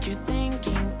what you're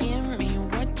thinking, give me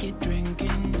what you're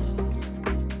drinking.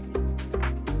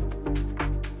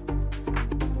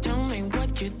 Tell me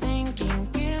what you're thinking,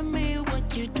 give me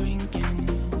what you're drinking.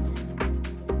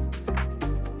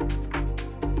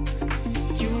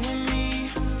 You and me,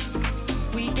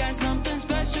 we got something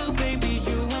special, baby.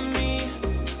 You and me,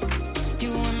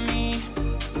 you and me.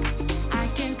 I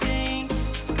can think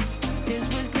this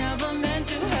was never meant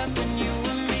to happen. You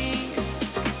and me,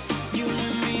 you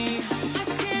and me. I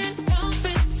can't help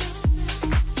it.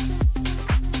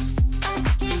 I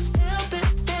can't help it,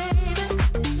 baby.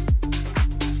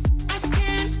 I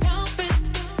can't help it.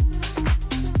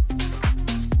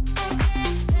 I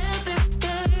can't help it,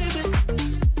 baby.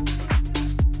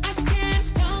 I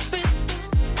can't help it.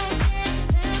 I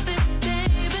can't help it,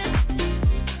 baby.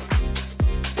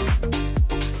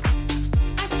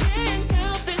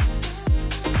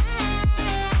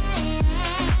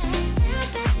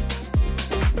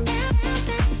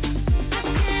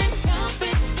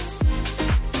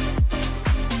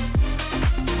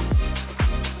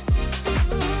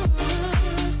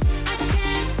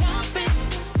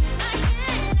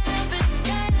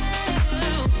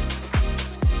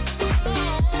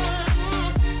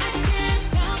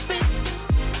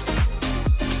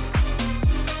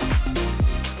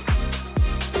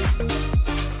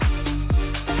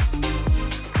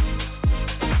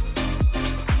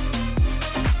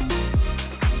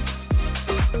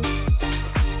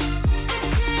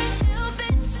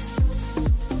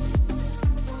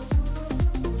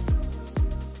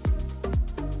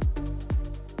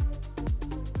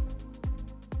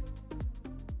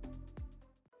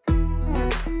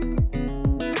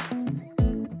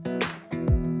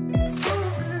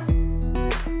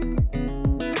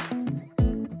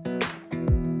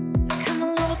 Come a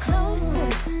little closer.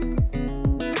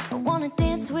 I wanna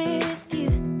dance with you.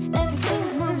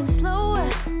 Everything's moving slower.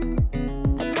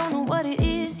 I don't know what it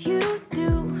is you do.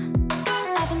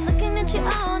 I've been looking at you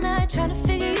all night, trying to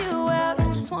figure you out. I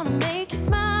just wanna make you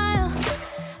smile.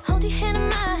 Hold your hand in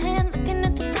my hand, looking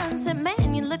at the sunset.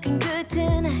 Man, you're looking good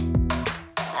tonight.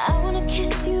 I wanna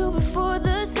kiss you before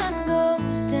the sun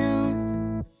goes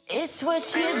down. It's what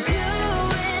you're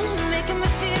doing, making me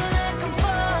feel like I'm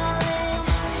falling.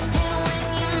 And when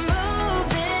you're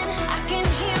moving, I can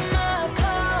hear my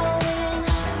calling.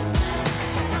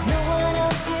 There's no one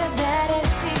else here that I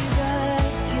see but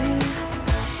you.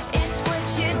 It's what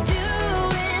you're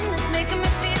doing that's making me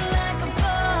feel like I'm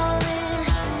falling.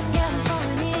 Yeah, I'm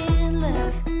falling in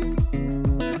love.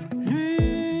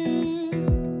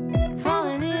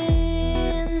 Falling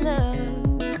in love.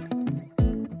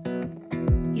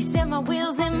 You set my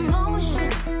wheels in motion.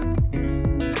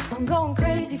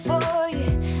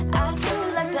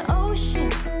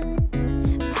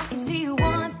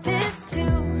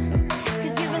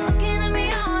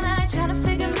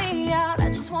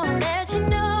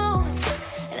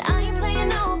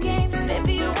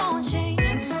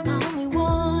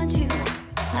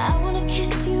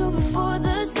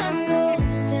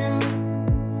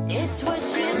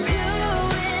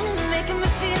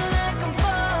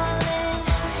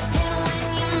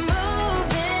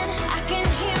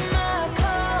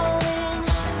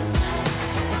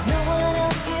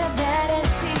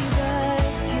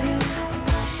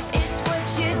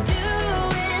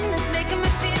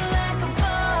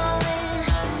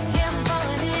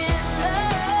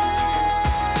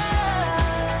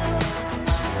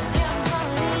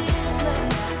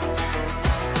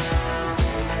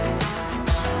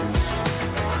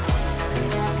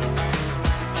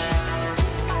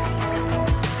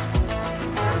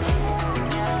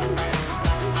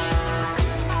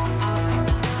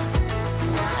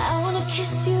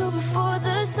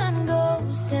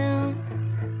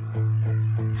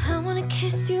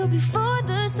 kiss you before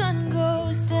the sun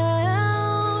goes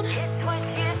down. It's what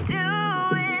you're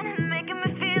doing, making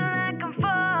me feel like I'm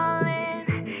falling.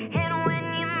 And when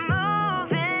you're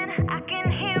moving, I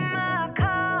can hear my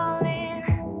calling.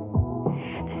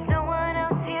 There's no one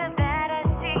else here that I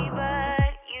see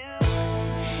but you.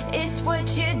 It's what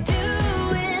you're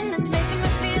doing that's making me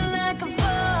feel like I'm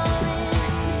falling.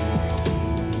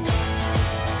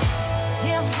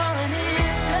 Yeah, I'm falling in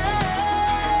love.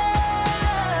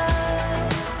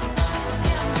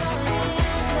 Yeah, I'm falling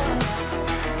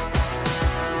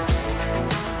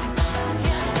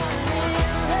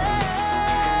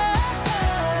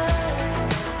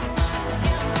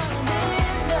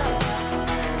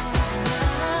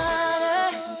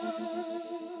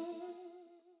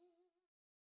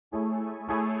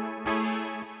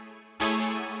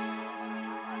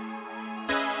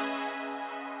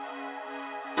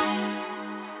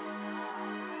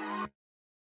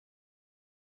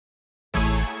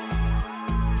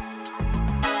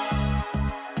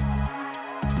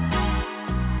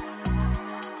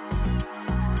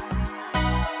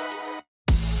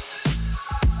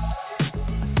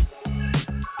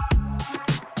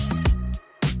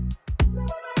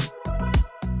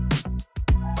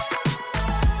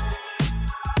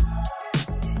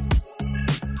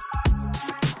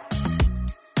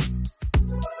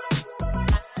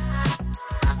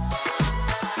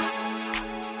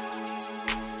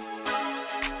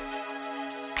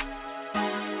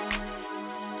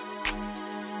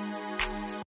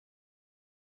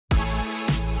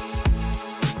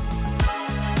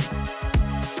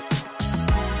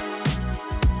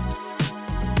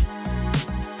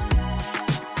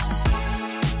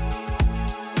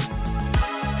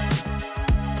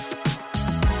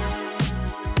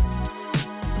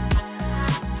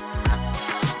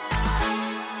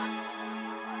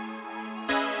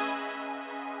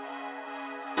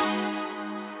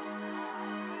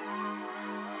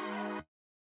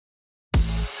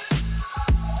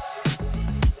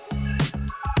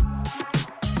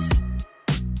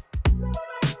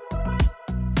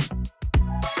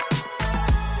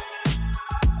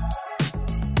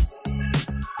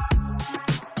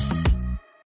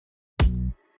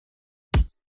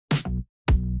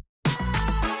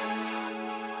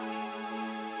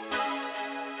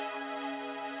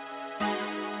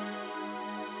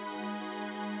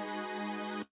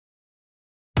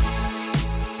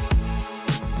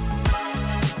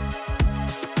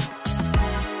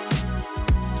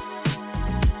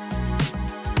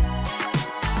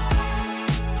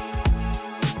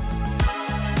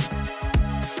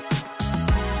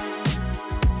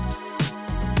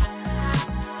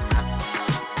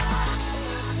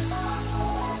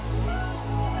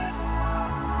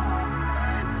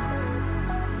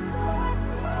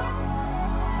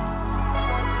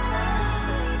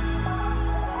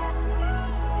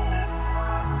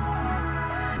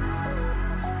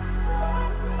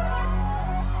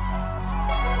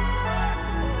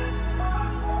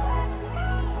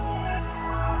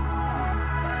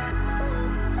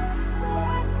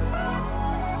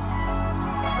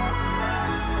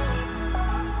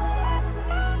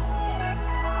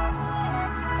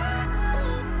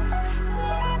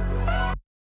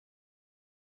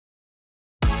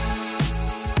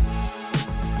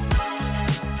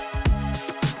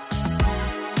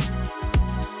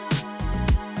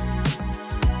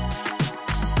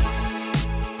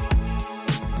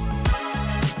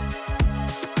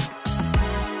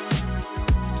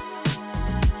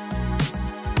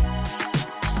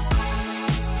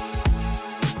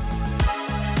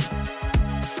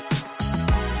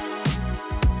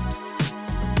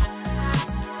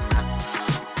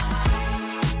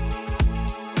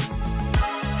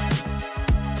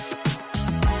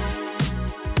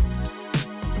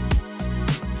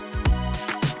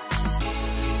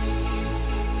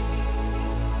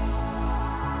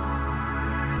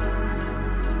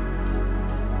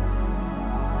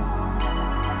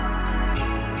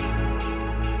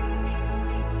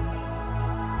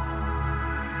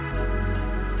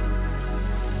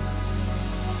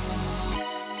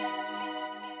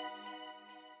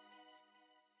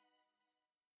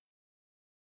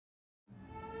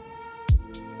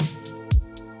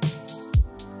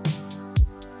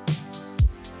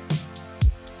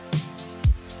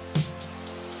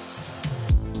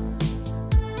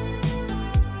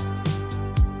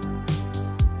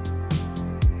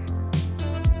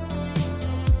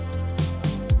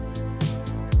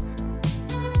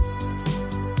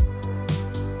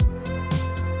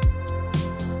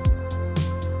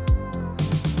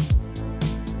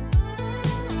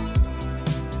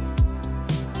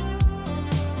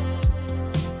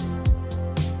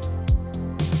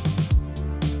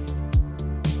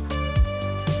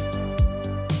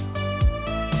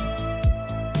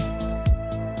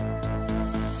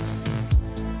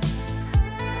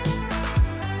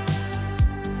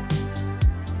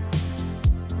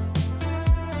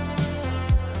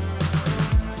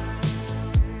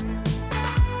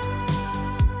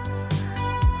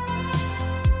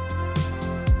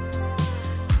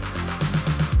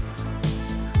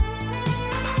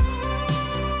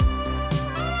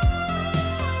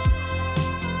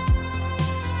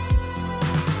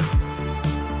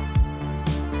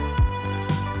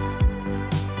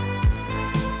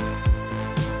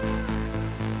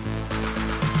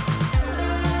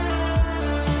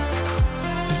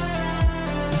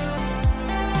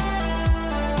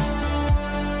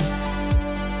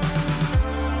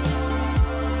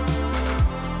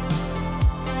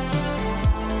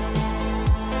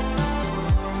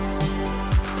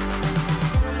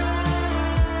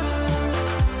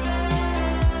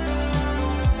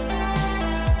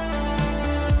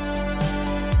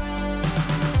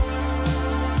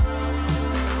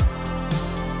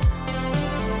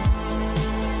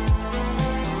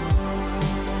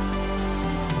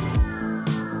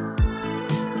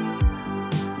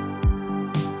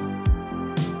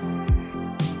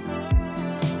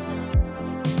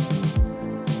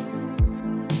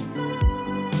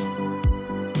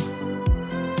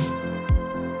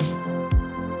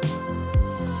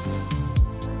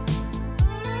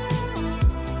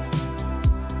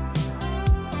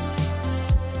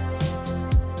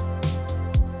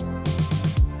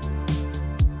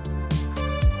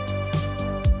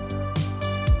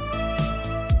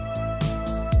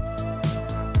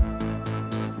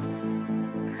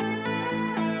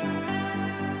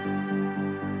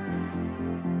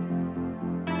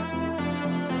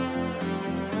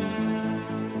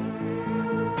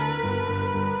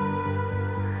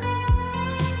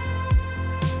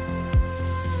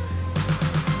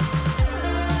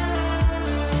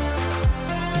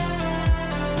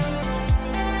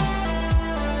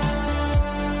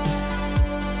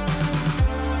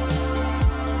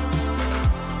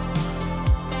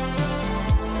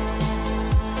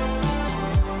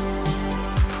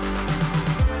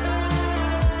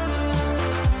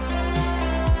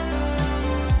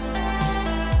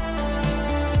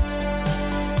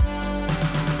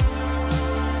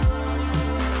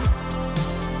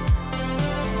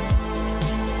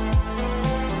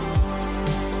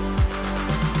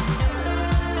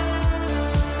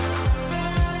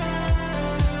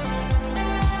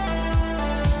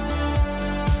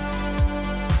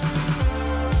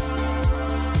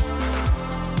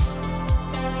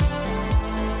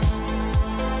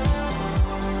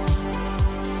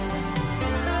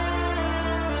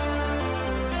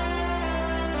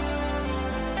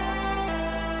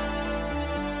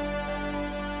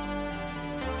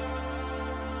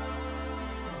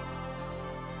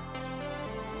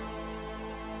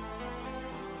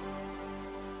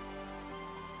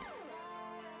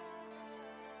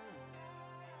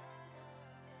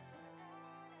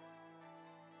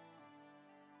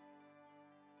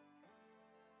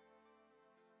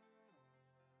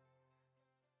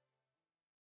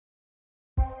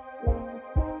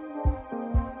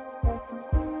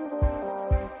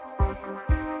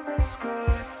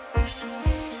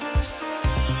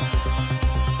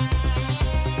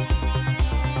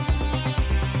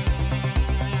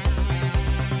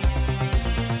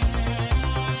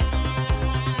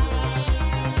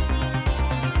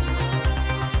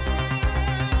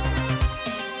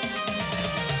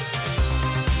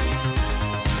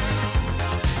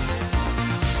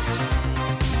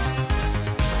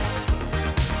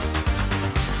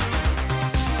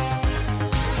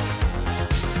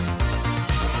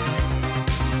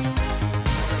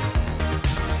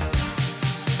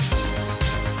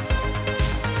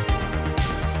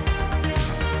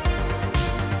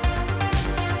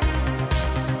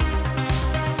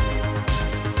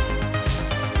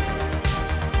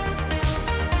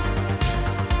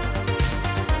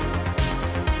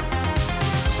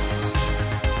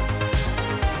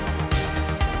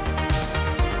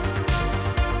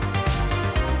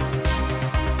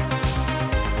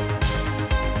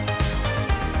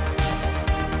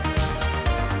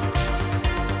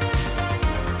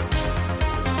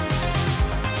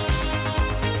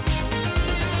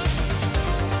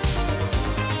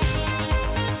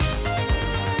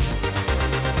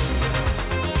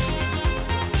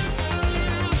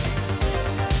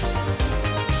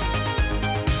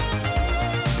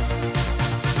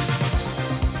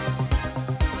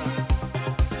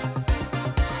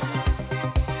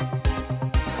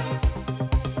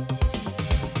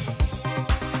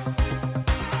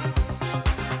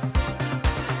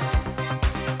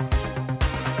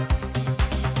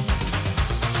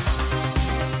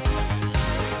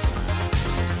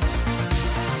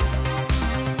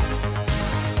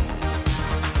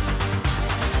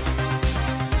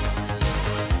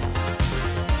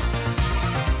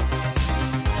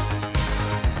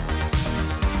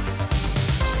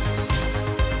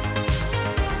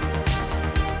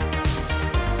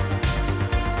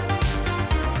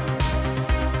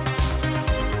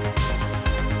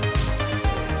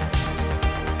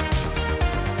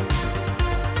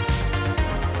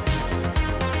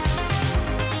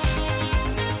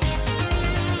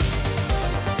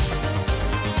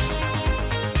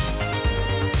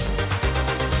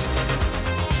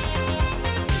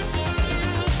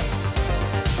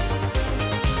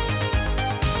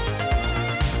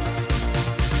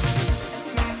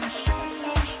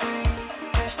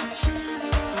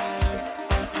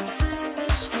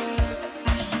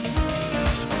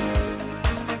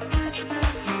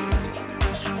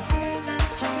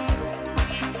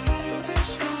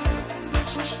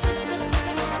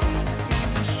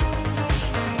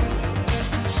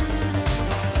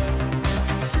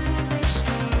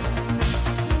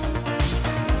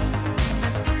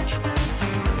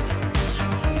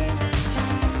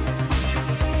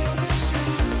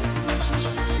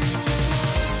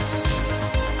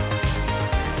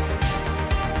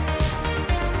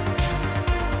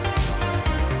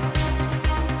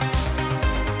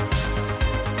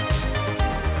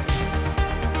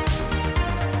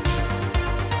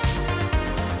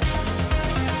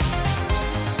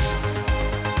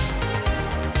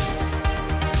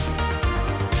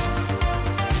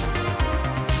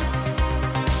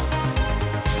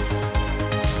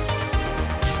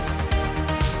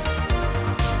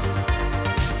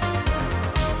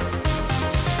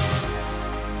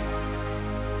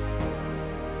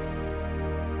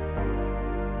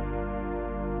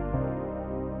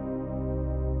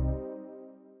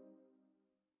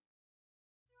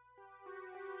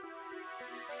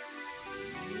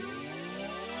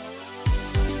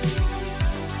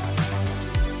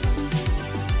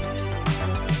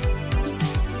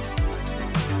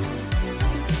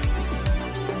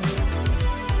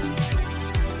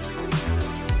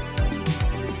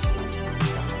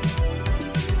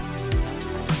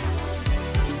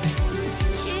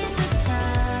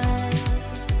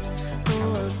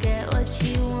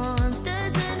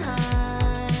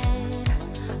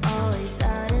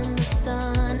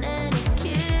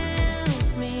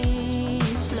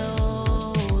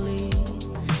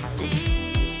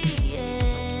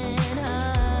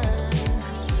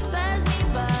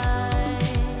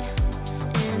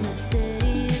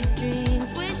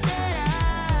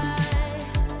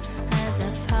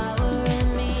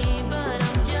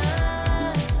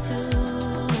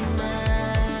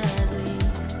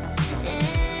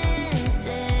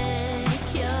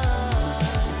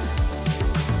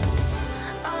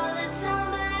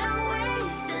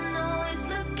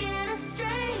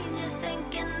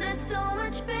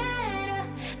much better.